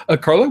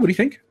 Carla, what do you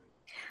think?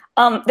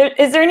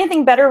 Is there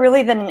anything better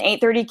really than an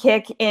 8:30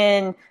 kick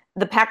in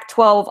the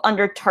Pac-12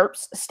 under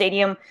Terps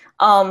Stadium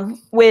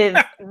with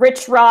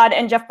Rich Rod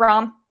and Jeff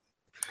Brom?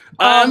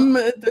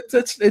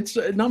 It's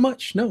not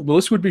much. No, the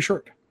list would be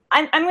short.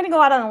 I'm going to go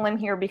out on a limb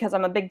here because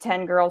I'm a Big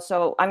Ten girl,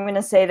 so I'm going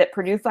to say that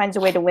Purdue finds a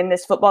way to win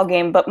this football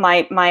game. But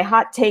my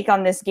hot take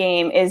on this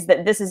game is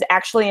that this is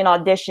actually an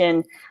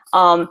audition.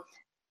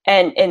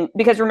 And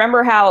because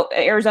remember how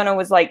Arizona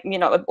was like,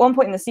 at one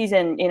point in the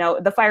season,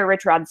 the fire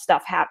Rich Rod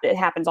stuff it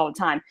happens all the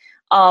time.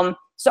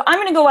 So I'm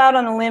going to go out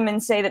on a limb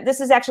and say that this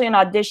is actually an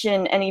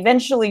audition, and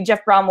eventually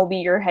Jeff Brom will be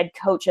your head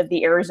coach of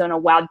the Arizona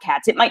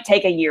Wildcats. It might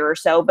take a year or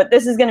so, but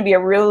this is going to be a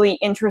really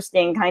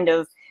interesting kind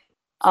of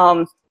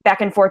back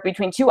and forth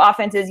between two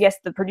offenses. Yes,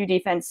 the Purdue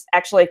defense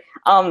actually.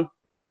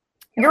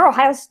 Your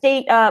Ohio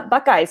State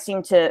Buckeyes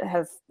seem to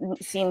have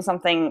seen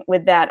something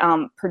with that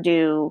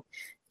Purdue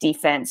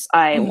defense,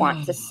 I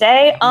want to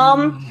say.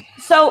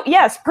 So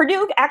yes,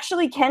 Purdue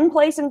actually can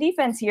play some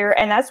defense here,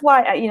 and that's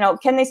why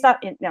can they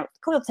stop?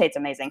 Khalil Tate's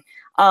amazing.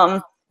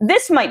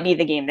 This might be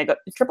the game. They go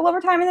triple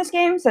overtime in this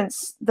game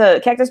since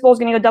the Cactus Bowl is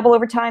going to go double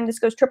overtime. This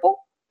goes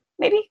triple,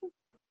 maybe.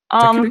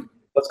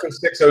 Let's go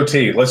 6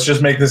 OT. Let's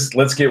just make this.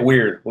 Let's get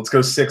weird. Let's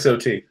go 6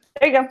 OT.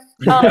 There you go.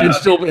 and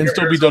still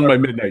be done by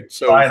midnight.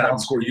 So fine,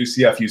 outscore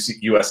UCF,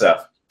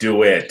 USF.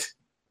 Do it.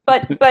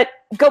 But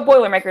go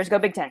Boilermakers. Go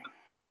Big Ten.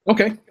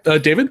 Okay,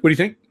 David, what do you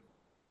think?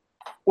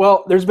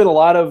 Well, there's been a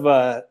lot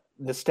of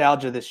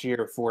nostalgia this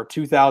year for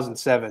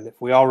 2007. If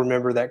we all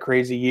remember that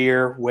crazy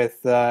year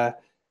with the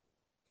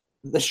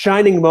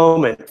shining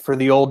moment for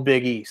the old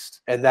Big East,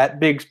 and that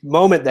big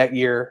moment that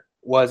year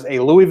was a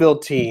Louisville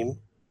team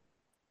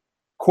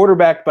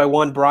quarterbacked by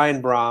one Brian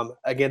Brom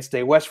against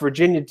a West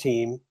Virginia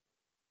team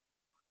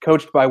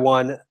coached by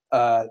one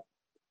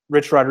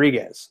Rich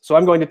Rodriguez. So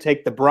I'm going to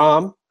take the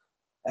Brom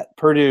at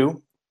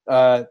Purdue,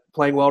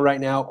 playing well right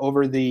now,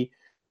 over the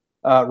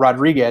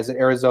Rodriguez at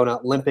Arizona,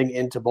 limping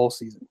into bowl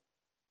season.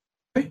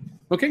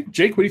 Okay,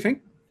 Jake, what do you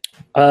think?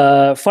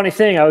 Funny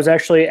thing, I was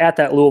actually at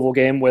that Louisville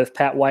game with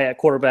Pat White at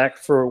quarterback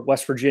for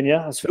West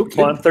Virginia. It was a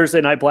fun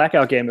Thursday night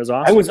blackout game. It was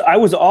awesome. I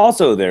was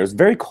also there. It was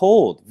very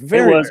cold.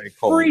 Very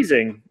cold.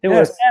 Freezing. It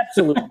was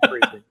absolutely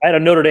freezing. I had a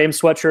Notre Dame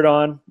sweatshirt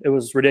on. It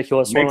was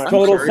ridiculous. Makes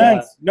total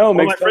sense.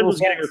 My friend was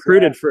getting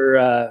recruited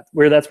for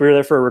we were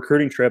there for a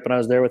recruiting trip, and I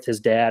was there with his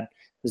dad.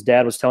 His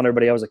dad was telling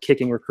everybody I was a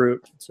kicking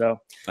recruit, so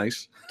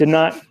nice. Did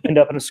not end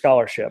up in a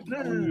scholarship,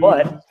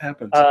 but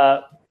happens.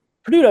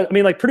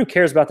 Purdue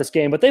cares about this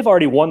game, but they've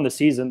already won the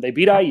season. They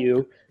beat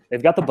IU.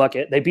 They've got the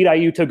bucket. They beat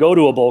IU to go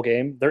to a bowl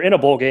game. They're in a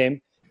bowl game,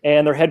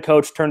 and their head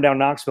coach turned down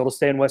Knoxville to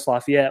stay in West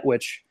Lafayette,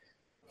 which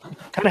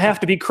kind of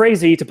have to be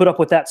crazy to put up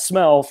with that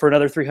smell for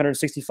another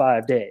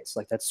 365 days.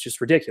 Like, that's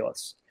just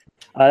ridiculous.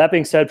 That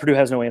being said, Purdue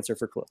has no answer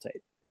for Khalil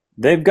Tate.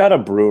 They've got a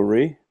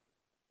brewery.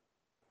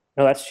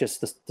 No, that's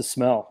just the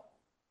smell.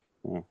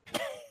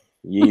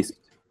 Yeast.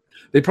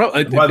 They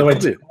probably. By the way,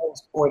 to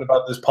Cole's point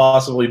about this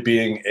possibly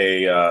being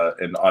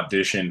an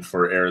audition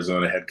for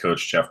Arizona head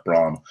coach Jeff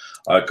Brom.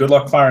 Good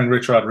luck firing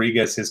Rich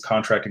Rodriguez. His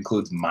contract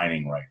includes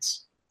mining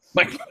rights.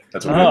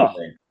 That's what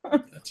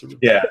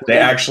yeah, they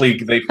actually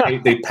they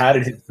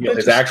padded his deal.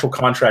 His actual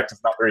contract is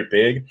not very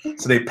big,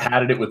 so they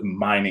padded it with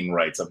mining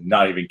rights. I'm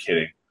not even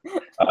kidding.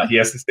 He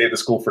has to stay at the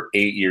school for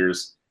 8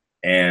 years,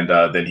 and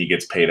then he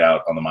gets paid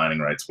out on the mining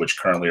rights, which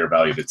currently are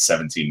valued at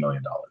 $17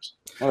 million.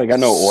 Oh, they got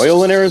no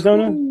oil in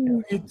Arizona?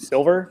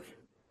 Silver?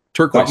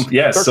 Turquoise.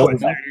 Silver.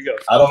 There you go.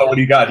 I don't know what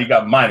he got. He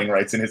got mining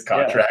rights in his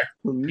contract.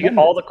 Yeah. You get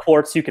all the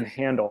quartz you can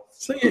handle.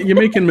 So you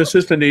make him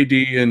assistant AD,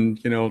 and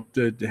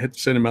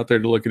send him out there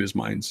to look at his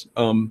mines.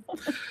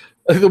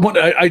 The one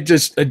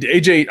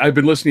AJ, I've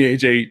been listening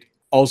to AJ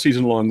all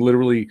season long,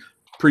 literally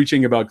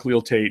preaching about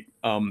Khalil Tate,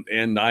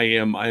 and I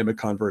am a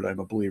convert. I'm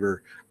a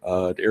believer.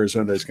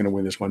 Arizona is going to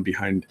win this one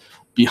behind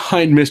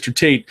Mr.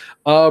 Tate.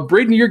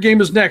 Braden, your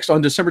game is next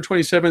on December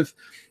 27th.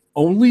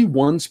 Only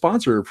one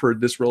sponsor for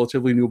this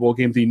relatively new bowl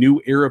game, the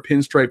New Era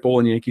Pinstripe Bowl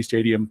in Yankee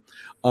Stadium.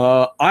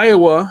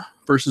 Iowa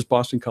versus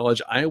Boston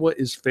College. Iowa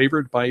is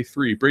favored by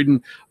 3.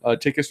 Braden,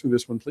 take us through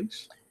this one,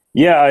 please.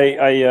 Yeah,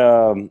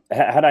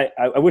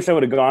 I wish I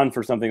would have gone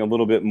for something a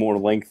little bit more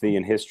lengthy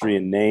in history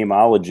and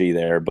nameology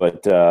there,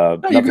 but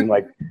nothing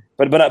like.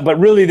 But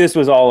really, this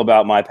was all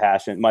about my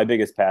passion, my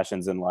biggest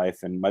passions in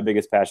life, and my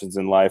biggest passions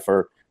in life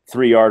are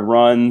 3-yard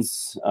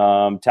runs,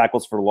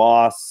 tackles for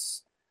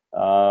loss,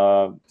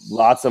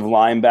 lots of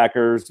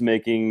linebackers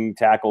making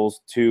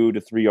tackles 2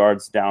 to 3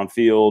 yards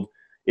downfield.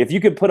 If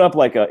you could put up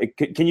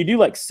can you do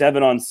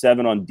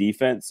 7-on-7 on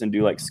defense and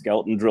do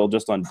skeleton drill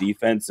just on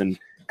defense and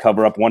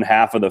cover up one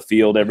half of the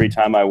field every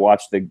time I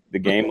watch the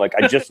game?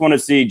 I just want to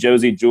see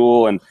Josie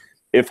Jewell, and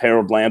if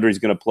Harold Landry's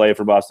going to play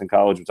for Boston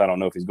College, which I don't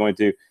know if he's going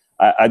to,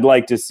 I'd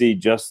like to see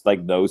just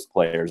those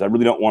players. I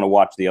really don't want to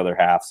watch the other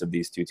halves of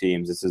these two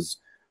teams. This is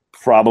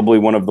probably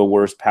one of the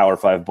worst Power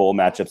 5 bowl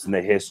matchups in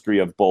the history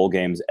of bowl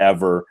games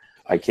ever.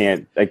 I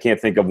can't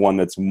think of one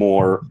that's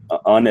more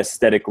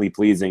unaesthetically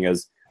pleasing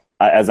as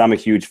I'm a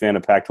huge fan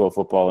of Pac-12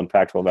 football and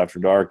Pac-12 After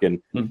Dark,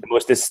 and the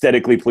most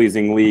aesthetically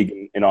pleasing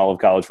league in all of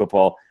college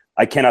football.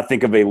 I cannot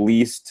think of a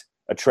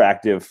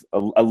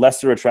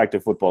lesser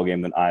attractive football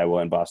game than Iowa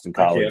and Boston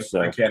College.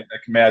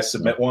 May I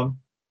submit one?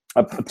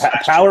 A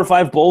Power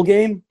 5 bowl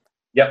game?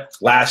 Yep,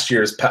 last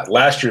year's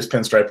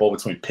Pinstripe Bowl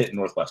between Pitt and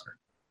Northwestern.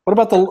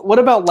 What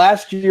about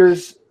last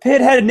year's? Pitt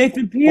had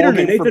Nathan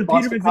Peterman. Nathan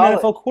Peterman's an College.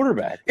 NFL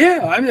quarterback.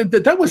 Yeah, I mean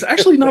that was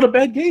actually not a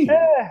bad game.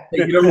 Hey,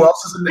 you know who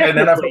else is an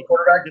NFL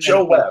quarterback?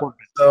 Joe Webb.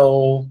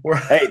 So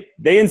hey,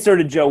 they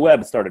inserted Joe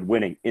Webb and started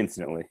winning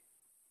instantly.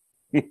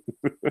 Braden,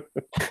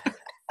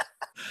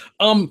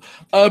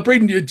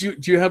 do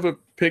you have a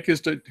pick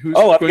as to who's?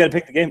 I've got to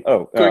pick the game.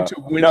 Going to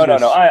win. No.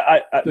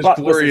 This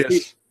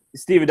glorious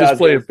Steve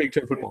display of Big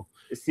Ten football.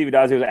 Steve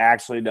Adazio has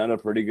actually done a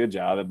pretty good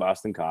job at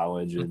Boston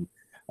College, and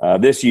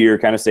this year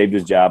kind of saved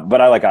his job.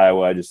 But I like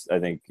Iowa. I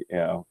think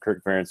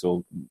Kirk Ferentz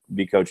will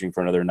be coaching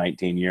for another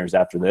 19 years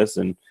after this,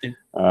 and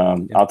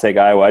I'll take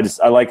Iowa.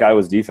 I like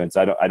Iowa's defense.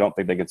 I don't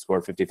think they could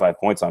score 55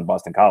 points on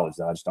Boston College.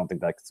 I just don't think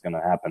that's going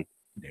to happen.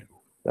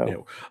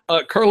 No.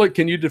 Carla,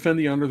 can you defend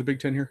the honor of the Big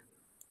Ten here?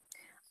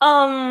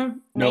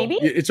 Maybe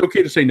it's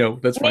okay to say no.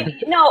 That's fine.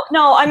 No.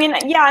 I mean,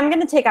 yeah, I'm going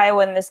to take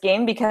Iowa in this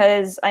game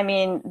because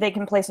they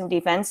can play some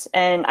defense,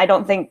 and I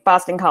don't think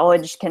Boston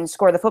College can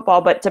score the football.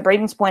 But to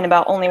Braden's point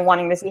about only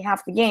wanting to see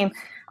half the game,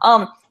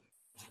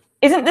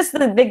 isn't this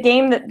the big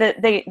game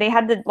that they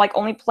had to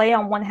only play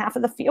on one half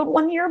of the field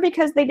one year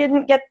because they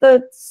didn't get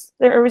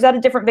or was that a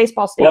different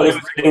baseball stadium?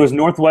 Well, it was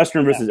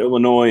Northwestern versus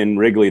Illinois and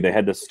Wrigley. They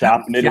had to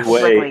stop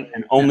midway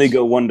and only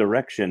go one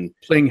direction.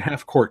 Playing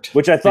half court.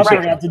 Which I thought they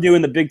were going to have to do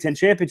in the Big Ten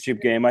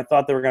championship game. I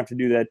thought they were going to have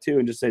to do that too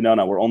and just say, no,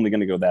 we're only going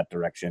to go that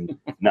direction,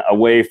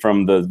 away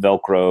from the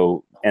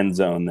Velcro end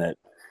zone that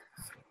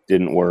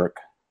didn't work.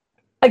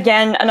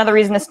 Again, another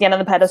reason to stand on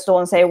the pedestal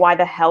and say, why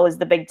the hell is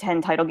the Big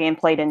Ten title game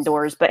played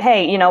indoors? But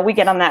hey, we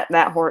get on that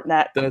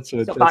that's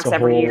a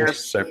every whole year.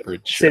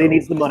 separate show. City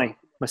needs the money.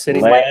 My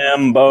city's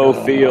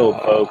Lambeau Field,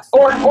 folks.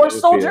 Or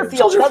Soldier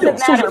Field. Doesn't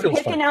matter. Field's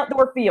Pick fine. an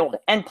outdoor field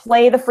and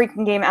play the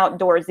freaking game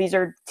outdoors. These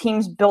are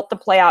teams built to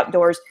play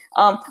outdoors,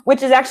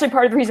 which is actually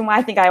part of the reason why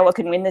I think Iowa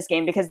could win this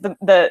game, because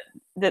the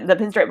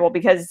Pinstripe Bowl,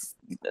 because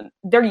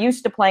they're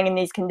used to playing in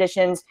these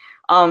conditions.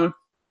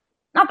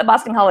 Not that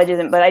Boston College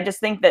isn't, but I just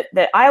think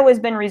that Iowa's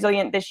been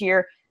resilient this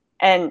year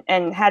and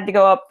had to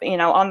go up,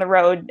 on the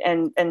road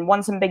and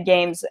won some big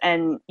games.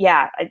 And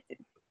yeah,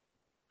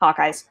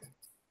 Hawkeyes.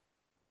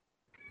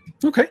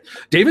 Okay,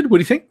 David, what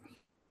do you think?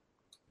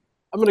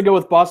 I'm going to go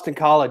with Boston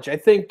College. I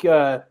think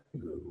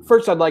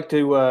first I'd like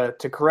to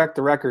correct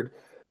the record.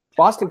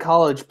 Boston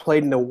College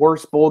played in the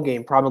worst bowl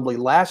game probably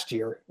last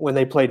year when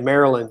they played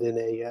Maryland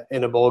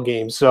in a bowl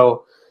game.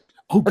 So,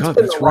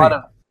 That's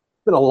right.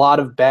 Been a lot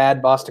of bad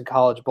Boston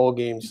College bowl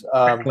games.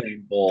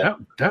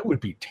 That would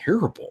be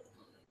terrible.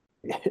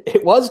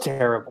 It was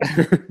terrible.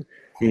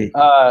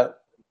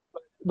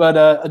 But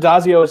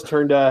Adazio has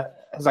turned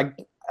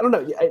I don't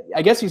know.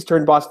 I guess he's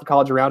turned Boston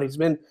College around. He's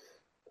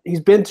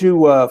been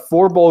to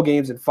 4 bowl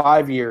games in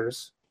 5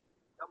 years.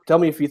 Tell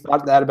me if you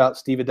thought that about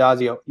Steve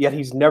Adazio. Yet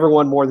he's never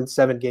won more than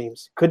 7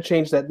 games. Could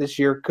change that this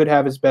year. Could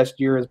have his best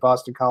year as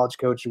Boston College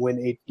coach and win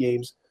 8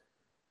 games.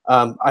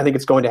 I think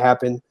it's going to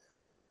happen.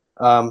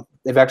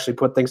 They've actually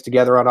put things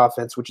together on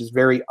offense, which is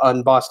very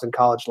un-Boston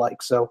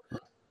College-like. So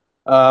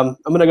I'm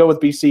going to go with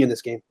BC in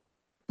this game.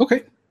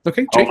 Okay.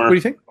 Jake, what do you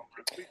think?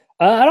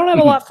 I don't have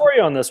a lot for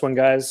you on this one,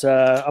 guys.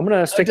 I'm going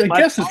to stick to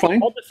guess it's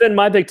fine. I'll defend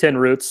my Big Ten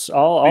roots.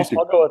 I'll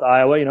go with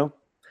Iowa.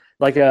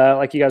 Like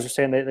you guys were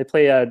saying, they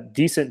play a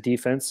decent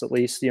defense at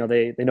least.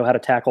 They know how to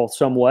tackle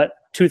somewhat.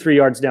 2-3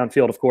 yards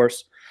downfield, of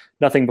course.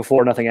 Nothing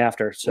before, nothing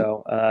after.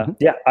 So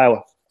yeah,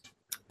 Iowa.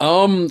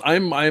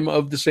 I'm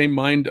of the same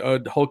mind.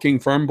 Hulking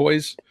farm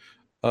boys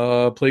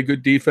play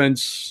good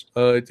defense.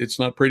 It's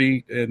not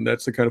pretty, and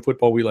that's the kind of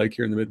football we like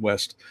here in the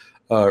Midwest,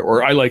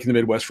 or I like in the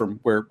Midwest from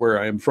where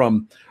I am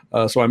from.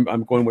 So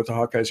I'm going with the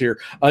Hawkeyes here.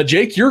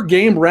 Jake, your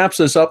game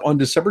wraps us up on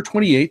December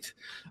 28th.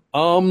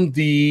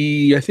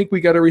 I think we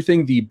got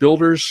everything. The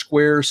Builders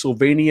Square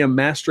Sylvania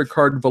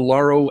MasterCard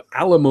Valaro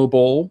Alamo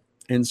Bowl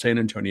in San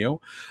Antonio.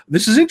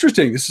 This is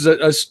interesting. This is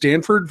a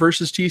Stanford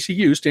versus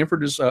TCU.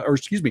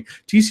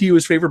 TCU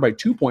is favored by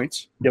 2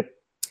 points. Yep.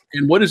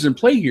 And what is in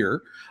play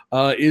here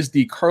is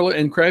the Carla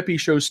and Crappy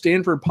Show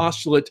Stanford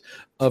postulate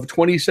of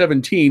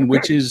 2017,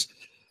 which is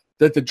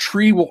that the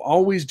tree will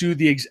always do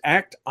the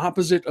exact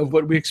opposite of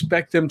what we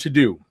expect them to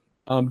do.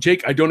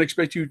 Jake, I don't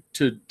expect you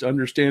to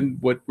understand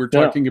what we're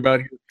talking about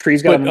here.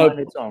 Tree's got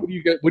its own.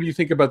 What do you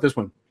think about this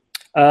one?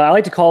 I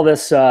like to call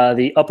this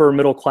the upper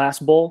middle class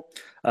bowl.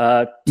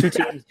 2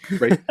 teams.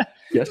 Right.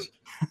 Yes.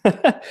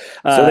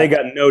 So they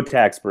got no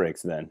tax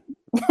breaks then.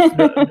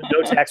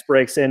 no tax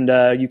breaks, and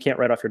you can't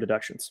write off your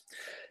deductions.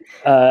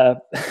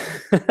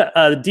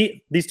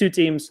 These 2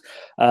 teams,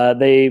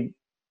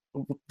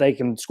 they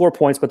can score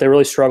points, but they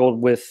really struggled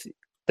with.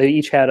 They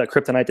each had a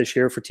kryptonite this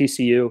year. For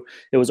TCU,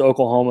 it was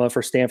Oklahoma.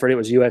 For Stanford, it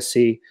was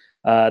USC.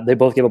 They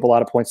both gave up a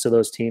lot of points to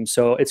those teams.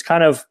 So it's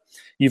kind of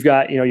you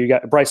got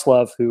Bryce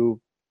Love, who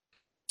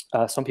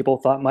some people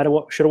thought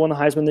should have won the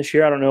Heisman this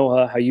year. I don't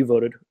know how you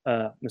voted,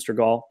 Mr.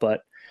 Gall,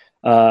 but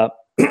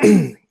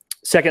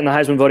second in the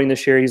Heisman voting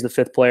this year. He's the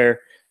 5th player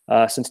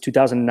since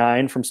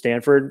 2009 from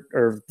Stanford,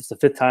 or it's the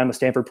 5th time a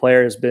Stanford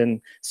player has been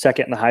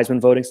second in the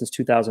Heisman voting since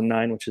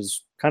 2009, which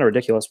is kind of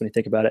ridiculous when you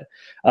think about it.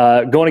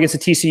 Going against a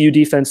TCU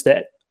defense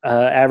that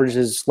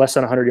averages less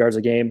than 100 yards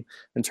a game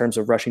in terms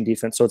of rushing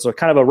defense. So it's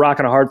kind of a rock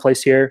and a hard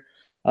place here.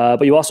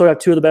 But you also have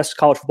 2 of the best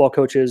college football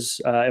coaches,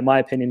 in my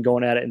opinion,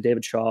 going at it, in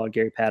David Shaw and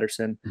Gary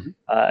Patterson.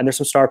 And there's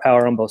some star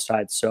power on both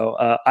sides. So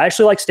I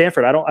actually like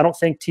Stanford. I don't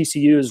think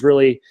TCU has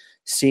really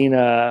seen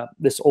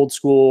this old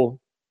school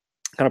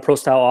kind of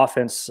pro-style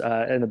offense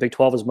in the Big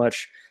 12 as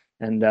much.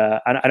 And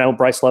I know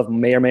Bryce Love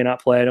may or may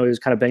not play. I know he was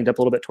kind of banged up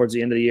a little bit towards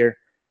the end of the year.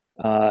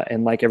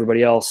 And like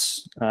everybody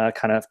else,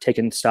 kind of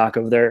taking stock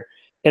of their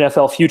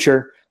NFL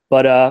future.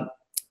 But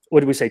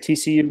what did we say?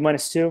 TCU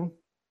 -2?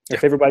 They're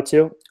favored by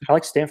 2? I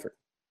like Stanford.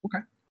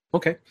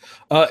 Okay.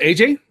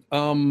 AJ,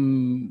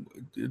 among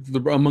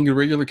the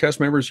regular cast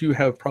members, you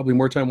have probably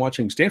more time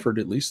watching Stanford,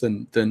 at least,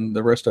 than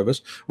the rest of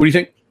us. What do you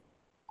think?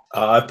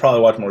 I've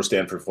probably watched more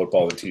Stanford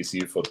football than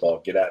TCU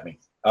football. Get at me.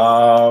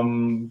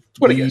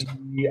 What do you?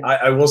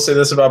 I will say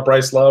this about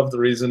Bryce Love. The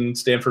reason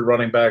Stanford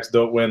running backs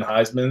don't win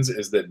Heismans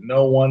is that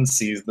no one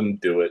sees them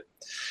do it.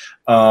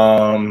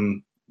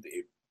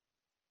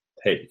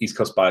 Hey, East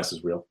Coast bias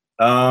is real.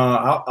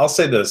 I'll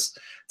say this.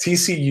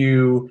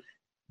 TCU,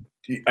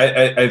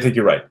 I think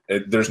you're right.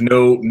 There's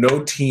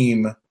no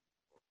team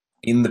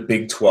in the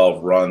Big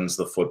 12 runs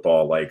the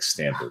football like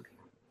Stanford.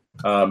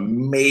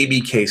 Maybe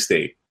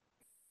K-State.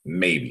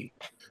 Maybe.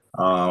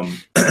 But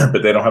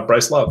they don't have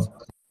Bryce Love.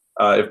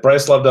 If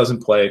Bryce Love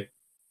doesn't play,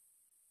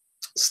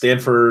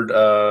 Stanford,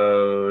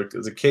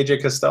 is it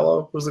KJ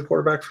Costello was the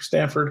quarterback for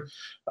Stanford?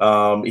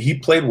 He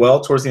played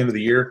well towards the end of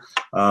the year,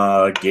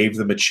 gave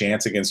them a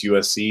chance against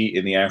USC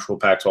in the actual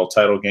Pac-12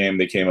 title game.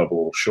 They came up a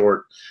little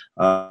short.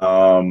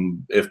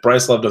 If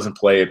Bryce Love doesn't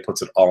play, it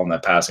puts it all in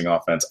that passing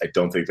offense. I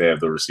don't think they have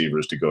the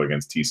receivers to go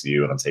against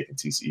TCU, and I'm taking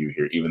TCU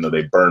here, even though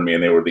they burned me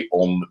and they were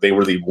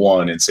the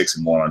one in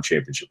 6-1 on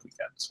championship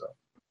weekend. So,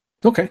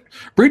 okay,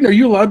 Braden, are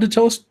you allowed to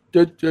tell us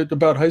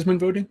about Heisman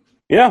voting?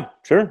 Yeah,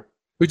 sure.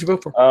 Who'd you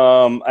vote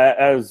for?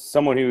 As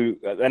someone who,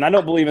 and I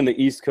don't believe in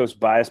the East Coast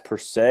bias per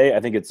se. I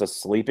think it's a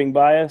sleeping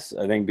bias.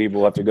 I think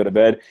people have to go to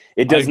bed.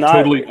 It does not.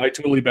 I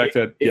totally back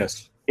that.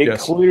 Yes. It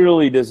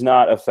clearly does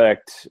not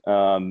affect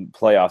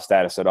playoff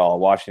status at all.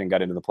 Washington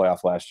got into the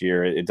playoff last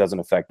year. It doesn't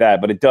affect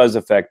that, but it does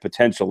affect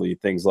potentially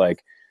things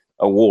like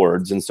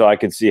awards. And so I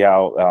could see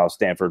how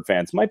Stanford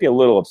fans might be a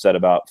little upset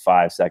about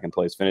 5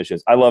 second-place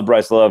finishes. I love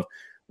Bryce Love.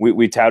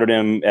 We touted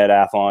him at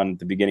Athlon at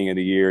the beginning of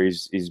the year.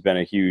 He's been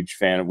a huge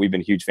fan. We've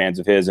been huge fans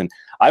of his. And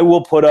I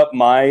will put up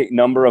my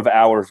number of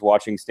hours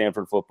watching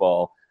Stanford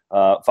football.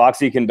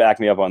 Foxy can back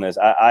me up on this.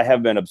 I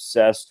have been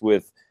obsessed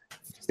with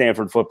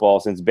Stanford football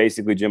since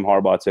basically Jim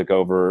Harbaugh took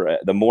over.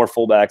 The more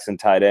fullbacks and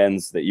tight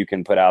ends that you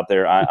can put out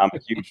there, I'm a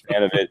huge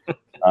fan of it.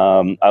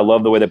 I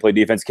love the way they play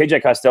defense.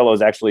 KJ Costello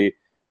is actually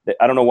 –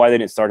 I don't know why they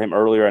didn't start him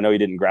earlier. I know he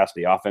didn't grasp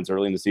the offense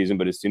early in the season,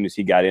 but as soon as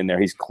he got in there,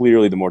 he's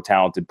clearly the more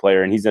talented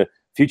player, and he's a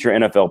future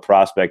NFL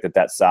prospect at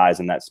that size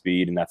and that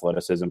speed and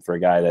athleticism for a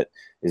guy that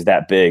is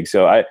that big.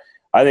 So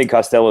I think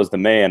Costello is the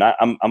man.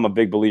 I'm a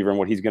big believer in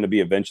what he's going to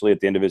be eventually at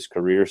the end of his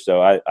career.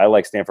 So I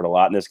like Stanford a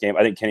lot in this game.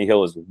 I think Kenny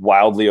Hill is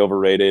wildly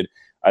overrated.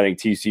 I think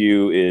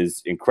TCU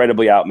is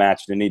incredibly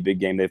outmatched in any big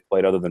game they've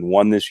played other than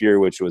one this year,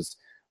 which was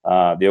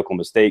the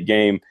Oklahoma State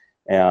game.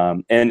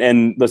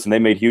 And listen, they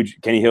made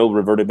huge. Kenny Hill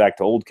reverted back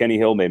to old Kenny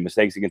Hill, made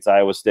mistakes against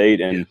Iowa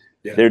State, and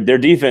their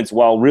defense,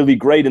 while really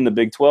great in the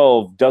Big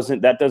 12,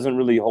 doesn't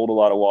really hold a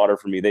lot of water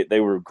for me. They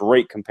were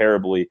great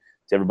comparably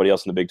to everybody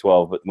else in the Big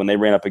 12, but when they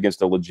ran up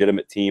against a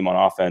legitimate team on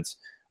offense,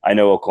 I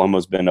know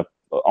Oklahoma's been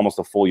almost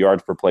a full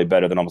yards per play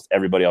better than almost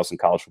everybody else in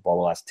college football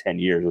the last 10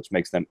 years, which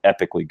makes them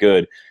epically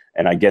good,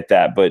 and I get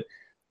that, but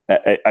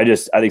I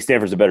think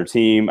Stanford's a better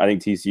team. I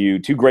think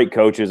TCU, two great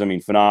coaches. I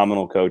mean,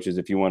 phenomenal coaches.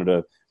 If you wanted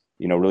to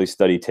really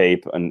study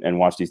tape and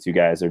watch these two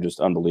guys. They're just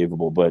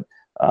unbelievable. But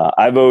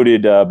I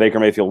voted Baker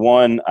Mayfield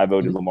 1. I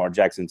voted Lamar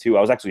Jackson 2.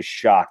 I was actually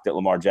shocked that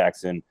Lamar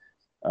Jackson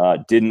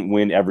didn't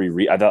win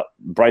every I thought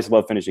Bryce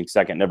Love finishing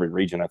second in every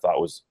region I thought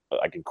was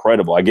like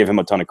incredible. I give him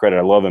a ton of credit.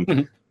 I love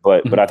him.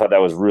 But I thought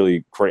that was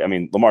really crazy. I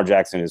mean, Lamar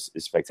Jackson is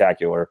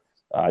spectacular.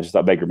 I just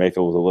thought Baker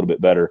Mayfield was a little bit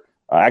better.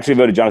 I actually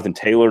voted Jonathan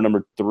Taylor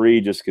number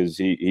 3 just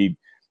because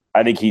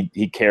I think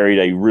he carried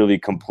a really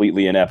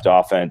completely inept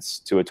offense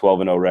to a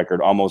 12-0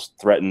 record, almost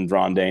threatened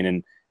Ron Dane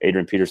and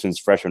Adrian Peterson's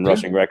freshman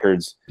rushing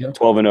records,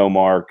 12-0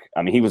 mark.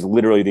 I mean, he was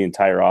literally the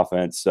entire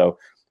offense. So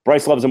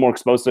Bryce Love's a more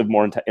explosive,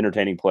 more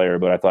entertaining player,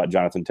 but I thought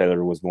Jonathan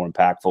Taylor was more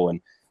impactful.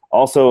 And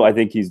also, I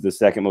think he's the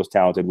second most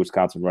talented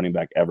Wisconsin running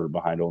back ever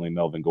behind only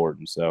Melvin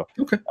Gordon. So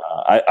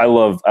I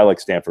like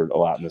Stanford a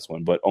lot in this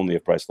one, but only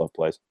if Bryce Love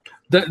plays.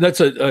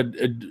 That's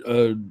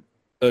a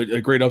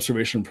great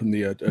observation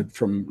from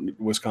from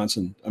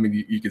Wisconsin. I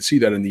mean, you could see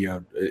that in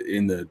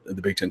the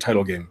Big Ten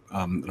title game.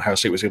 Ohio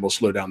State was able to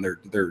slow down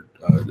their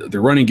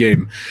running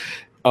game,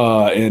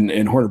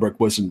 and Hornibrook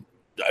wasn't.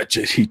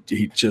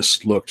 He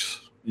just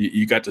looked.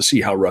 You got to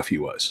see how rough he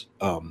was.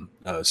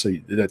 So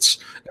that's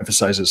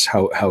emphasizes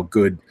how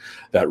good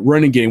that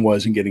running game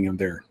was in getting him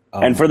there.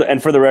 And for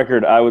the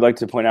record, I would like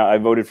to point out I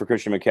voted for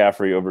Christian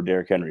McCaffrey over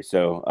Derrick Henry.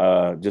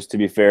 So just to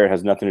be fair, it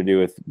has nothing to do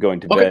with going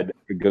to bed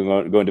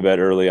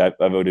early. I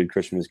voted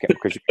Christian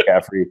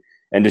McCaffrey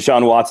and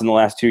Deshaun Watson the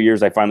last 2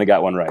 years. I finally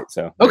got one right.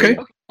 So okay,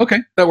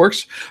 that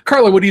works.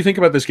 Carla, what do you think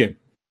about this game?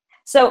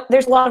 So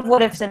there's a lot of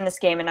what ifs in this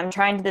game, and I'm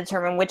trying to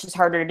determine which is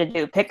harder to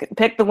do.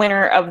 Pick the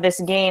winner of this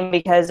game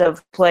because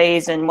of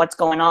plays and what's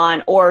going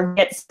on, or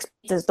get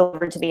pizzas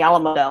delivered to the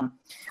Alamo Dome,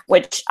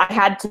 which I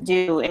had to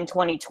do in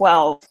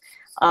 2012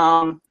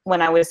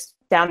 when I was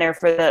down there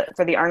for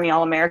the Army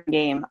All-American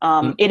game.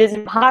 It is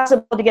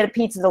impossible to get a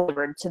pizza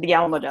delivered to the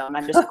Alamo Dome.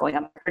 I'm just going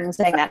on record and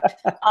saying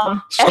that.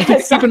 Something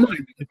to keep in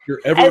mind if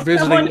you're ever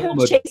visiting.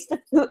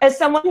 As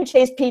someone who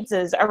chased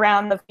pizzas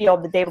around the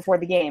field the day before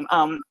the game,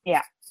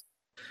 yeah.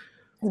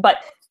 But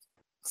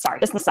sorry,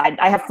 just an aside.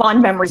 I have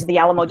fond memories of the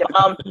Alamo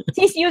Dome.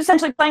 TCU is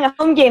essentially playing a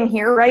home game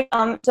here, right?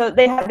 So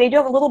they do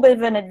have a little bit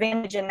of an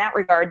advantage in that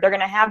regard. They're going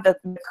to have the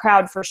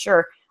crowd for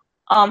sure.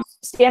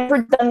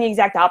 Stanford's done the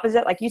exact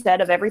opposite, like you said,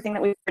 of everything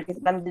that we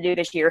expected them to do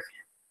this year.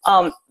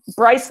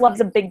 Bryce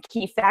Love's a big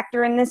key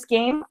factor in this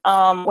game.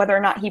 Whether or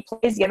not he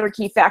plays, the other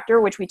key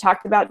factor, which we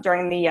talked about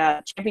during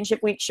the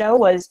championship week show,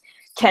 was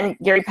can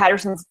Gary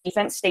Patterson's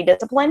defense stay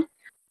disciplined?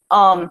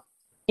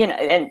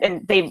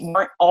 And they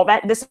weren't all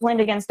that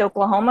disciplined against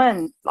Oklahoma,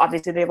 and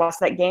obviously they lost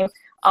that game.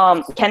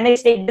 Can they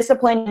stay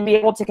disciplined and be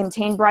able to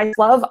contain Bryce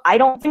Love? I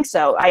don't think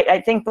so.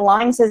 I think the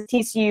line says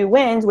TCU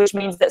wins, which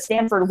means that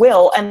Stanford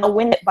will, and they'll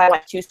win it by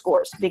like 2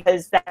 scores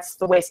because that's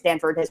the way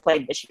Stanford has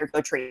played this year.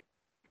 Go Tree.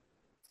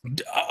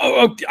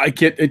 I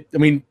can't. I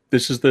mean,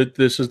 this is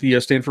the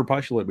Stanford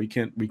postulate. We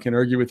can't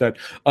argue with that.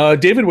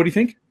 David, what do you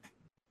think?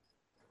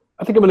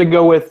 I think I'm going to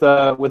go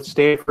with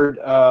Stanford,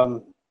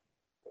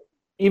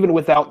 even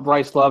without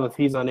Bryce Love if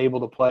he's unable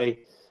to play.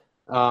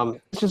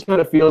 It just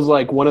kind of feels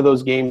like one of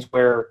those games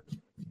where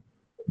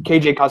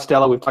KJ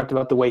Costello, we've talked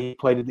about the way he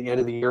played at the end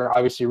of the year,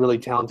 obviously really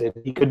talented.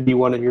 He could be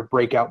one of your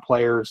breakout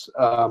players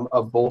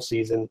of bowl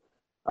season.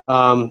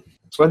 So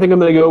I think I'm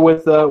going to go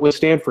with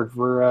Stanford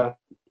for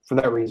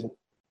that reason.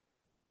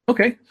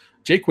 Okay,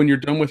 Jake, when you're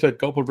done with that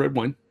gulp of red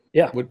wine,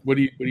 what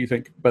do you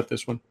think about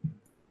this one?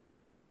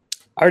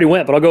 I already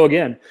went, but I'll go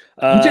again.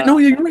 No,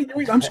 you're right.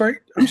 I'm sorry.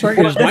 It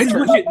is my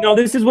turn.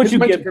 This is what you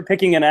get for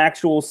picking an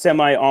actual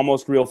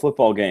almost real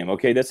football game.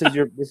 Okay, this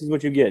is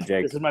what you get,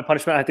 Jake. This is my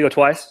punishment. I have to go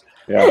twice.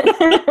 Yeah.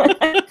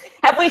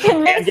 Have we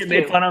convinced And get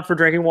made fun of for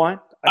drinking wine?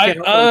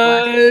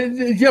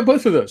 Yeah,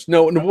 both of those.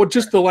 No,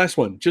 just the last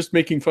one. Just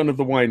making fun of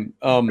the wine.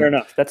 Fair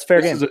enough. That's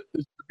fair game. This is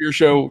a beer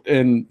show,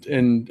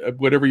 and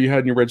whatever you had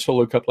in your red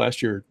Solo cup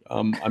last year,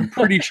 I'm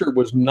pretty sure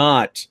was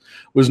not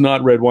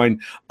red wine.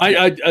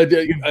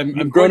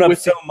 I'm grown up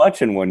so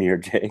much in 1 year,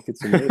 Jake.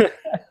 It's amazing.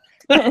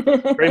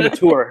 Very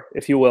mature,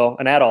 if you will,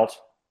 an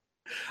adult.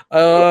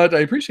 I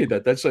appreciate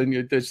that. That's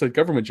a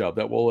government job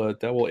that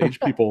will age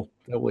people.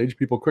 That will age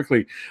people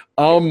quickly.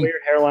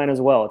 Weird hairline as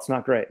well. It's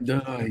not great.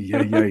 Yeah.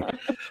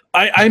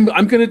 I'm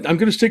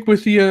gonna stick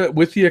with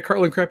the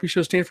Carla and Crappy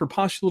Show Stanford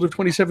postulate of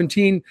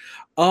 2017.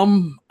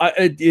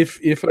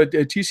 If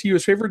TCU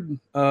is favored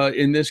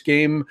in this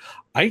game,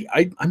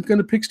 I'm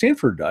gonna pick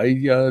Stanford.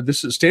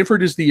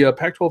 Stanford is the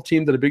Pac-12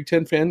 team that a Big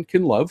Ten fan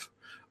can love.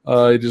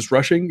 It is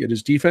rushing, it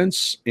is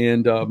defense,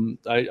 and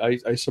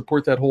I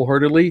support that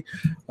wholeheartedly.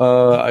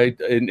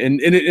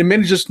 It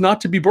manages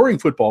not to be boring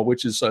football,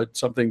 which is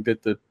something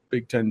that the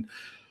Big Ten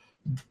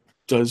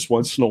does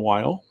once in a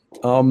while.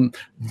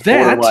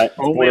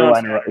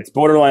 It's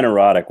borderline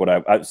erotic.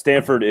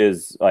 Stanford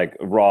is like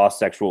raw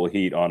sexual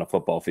heat on a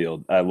football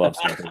field. I love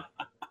Stanford.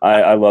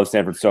 I love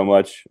Stanford so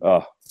much.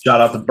 Oh.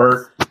 Shout out to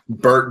Bert.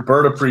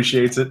 Bert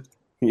appreciates it.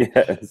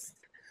 Yes.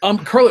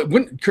 Carla,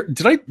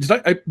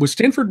 was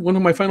Stanford one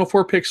of my Final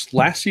Four picks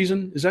last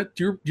season? Is that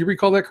do you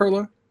recall that,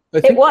 Carla?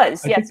 It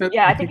was, yes.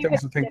 I think that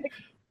was the thing.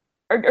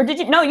 Or did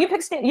you? No, you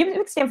picked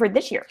Stanford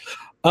this year.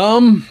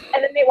 And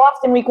then they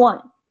lost in week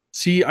 1.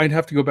 See, I'd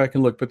have to go back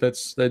and look, but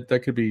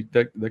that could be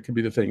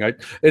the thing.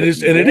 It is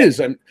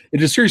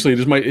seriously.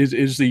 It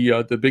is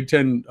the Big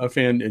Ten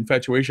fan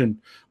infatuation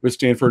with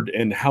Stanford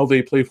and how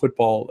they play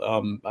football.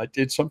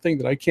 It's something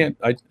that I can't.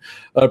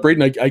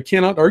 Braden, I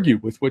cannot argue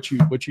with what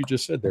you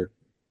just said there.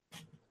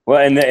 Well,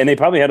 and they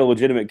probably had a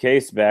legitimate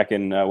case back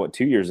in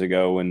 2 years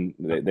ago when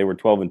they were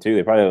 12-2.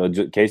 They probably had a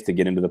legit four to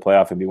get into the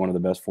playoff and be one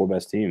of the four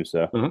best teams.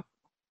 So,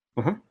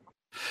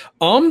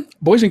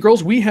 boys and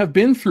girls, we have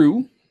been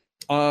through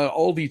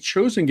all the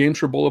chosen games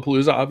for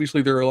Bowlapalooza.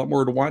 Obviously, there are a lot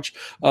more to watch,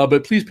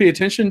 but please pay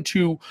attention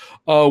to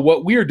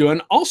what we are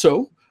doing.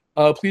 Also,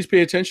 please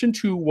pay attention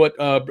to what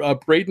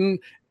Braden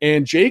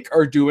and Jake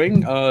are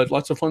doing.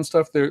 Lots of fun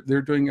stuff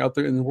they're doing out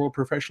there in the world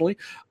professionally.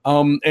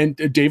 And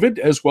David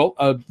as well.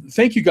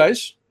 Thank you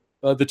guys,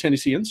 the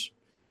Tennesseans,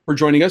 for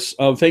joining us.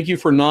 Thank you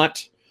for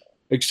not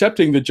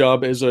accepting the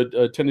job as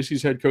a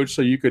Tennessee's head coach,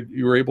 so you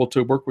were able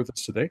to work with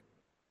us today.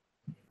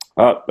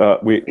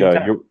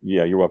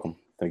 You're welcome.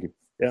 Thank you.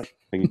 Yeah.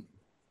 Thank you.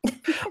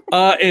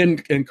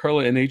 And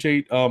Carla and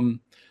AJ,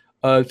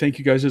 thank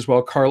you guys as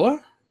well.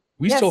 Carla,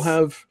 we still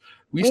have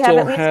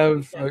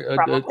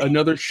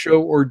another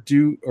show or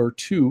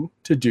two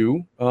to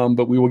do,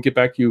 but we will get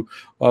back to you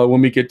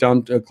when we get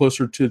down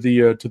closer to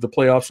the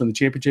playoffs and the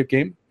championship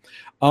game.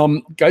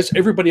 Guys,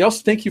 everybody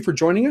else, thank you for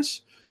joining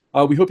us.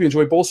 We hope you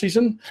enjoy bowl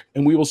season,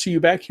 and we will see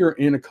you back here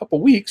in a couple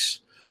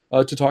weeks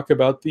to talk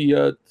about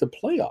the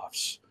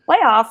playoffs.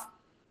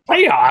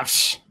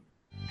 Playoffs.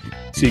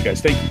 See you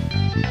guys. Thank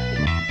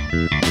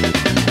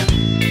you.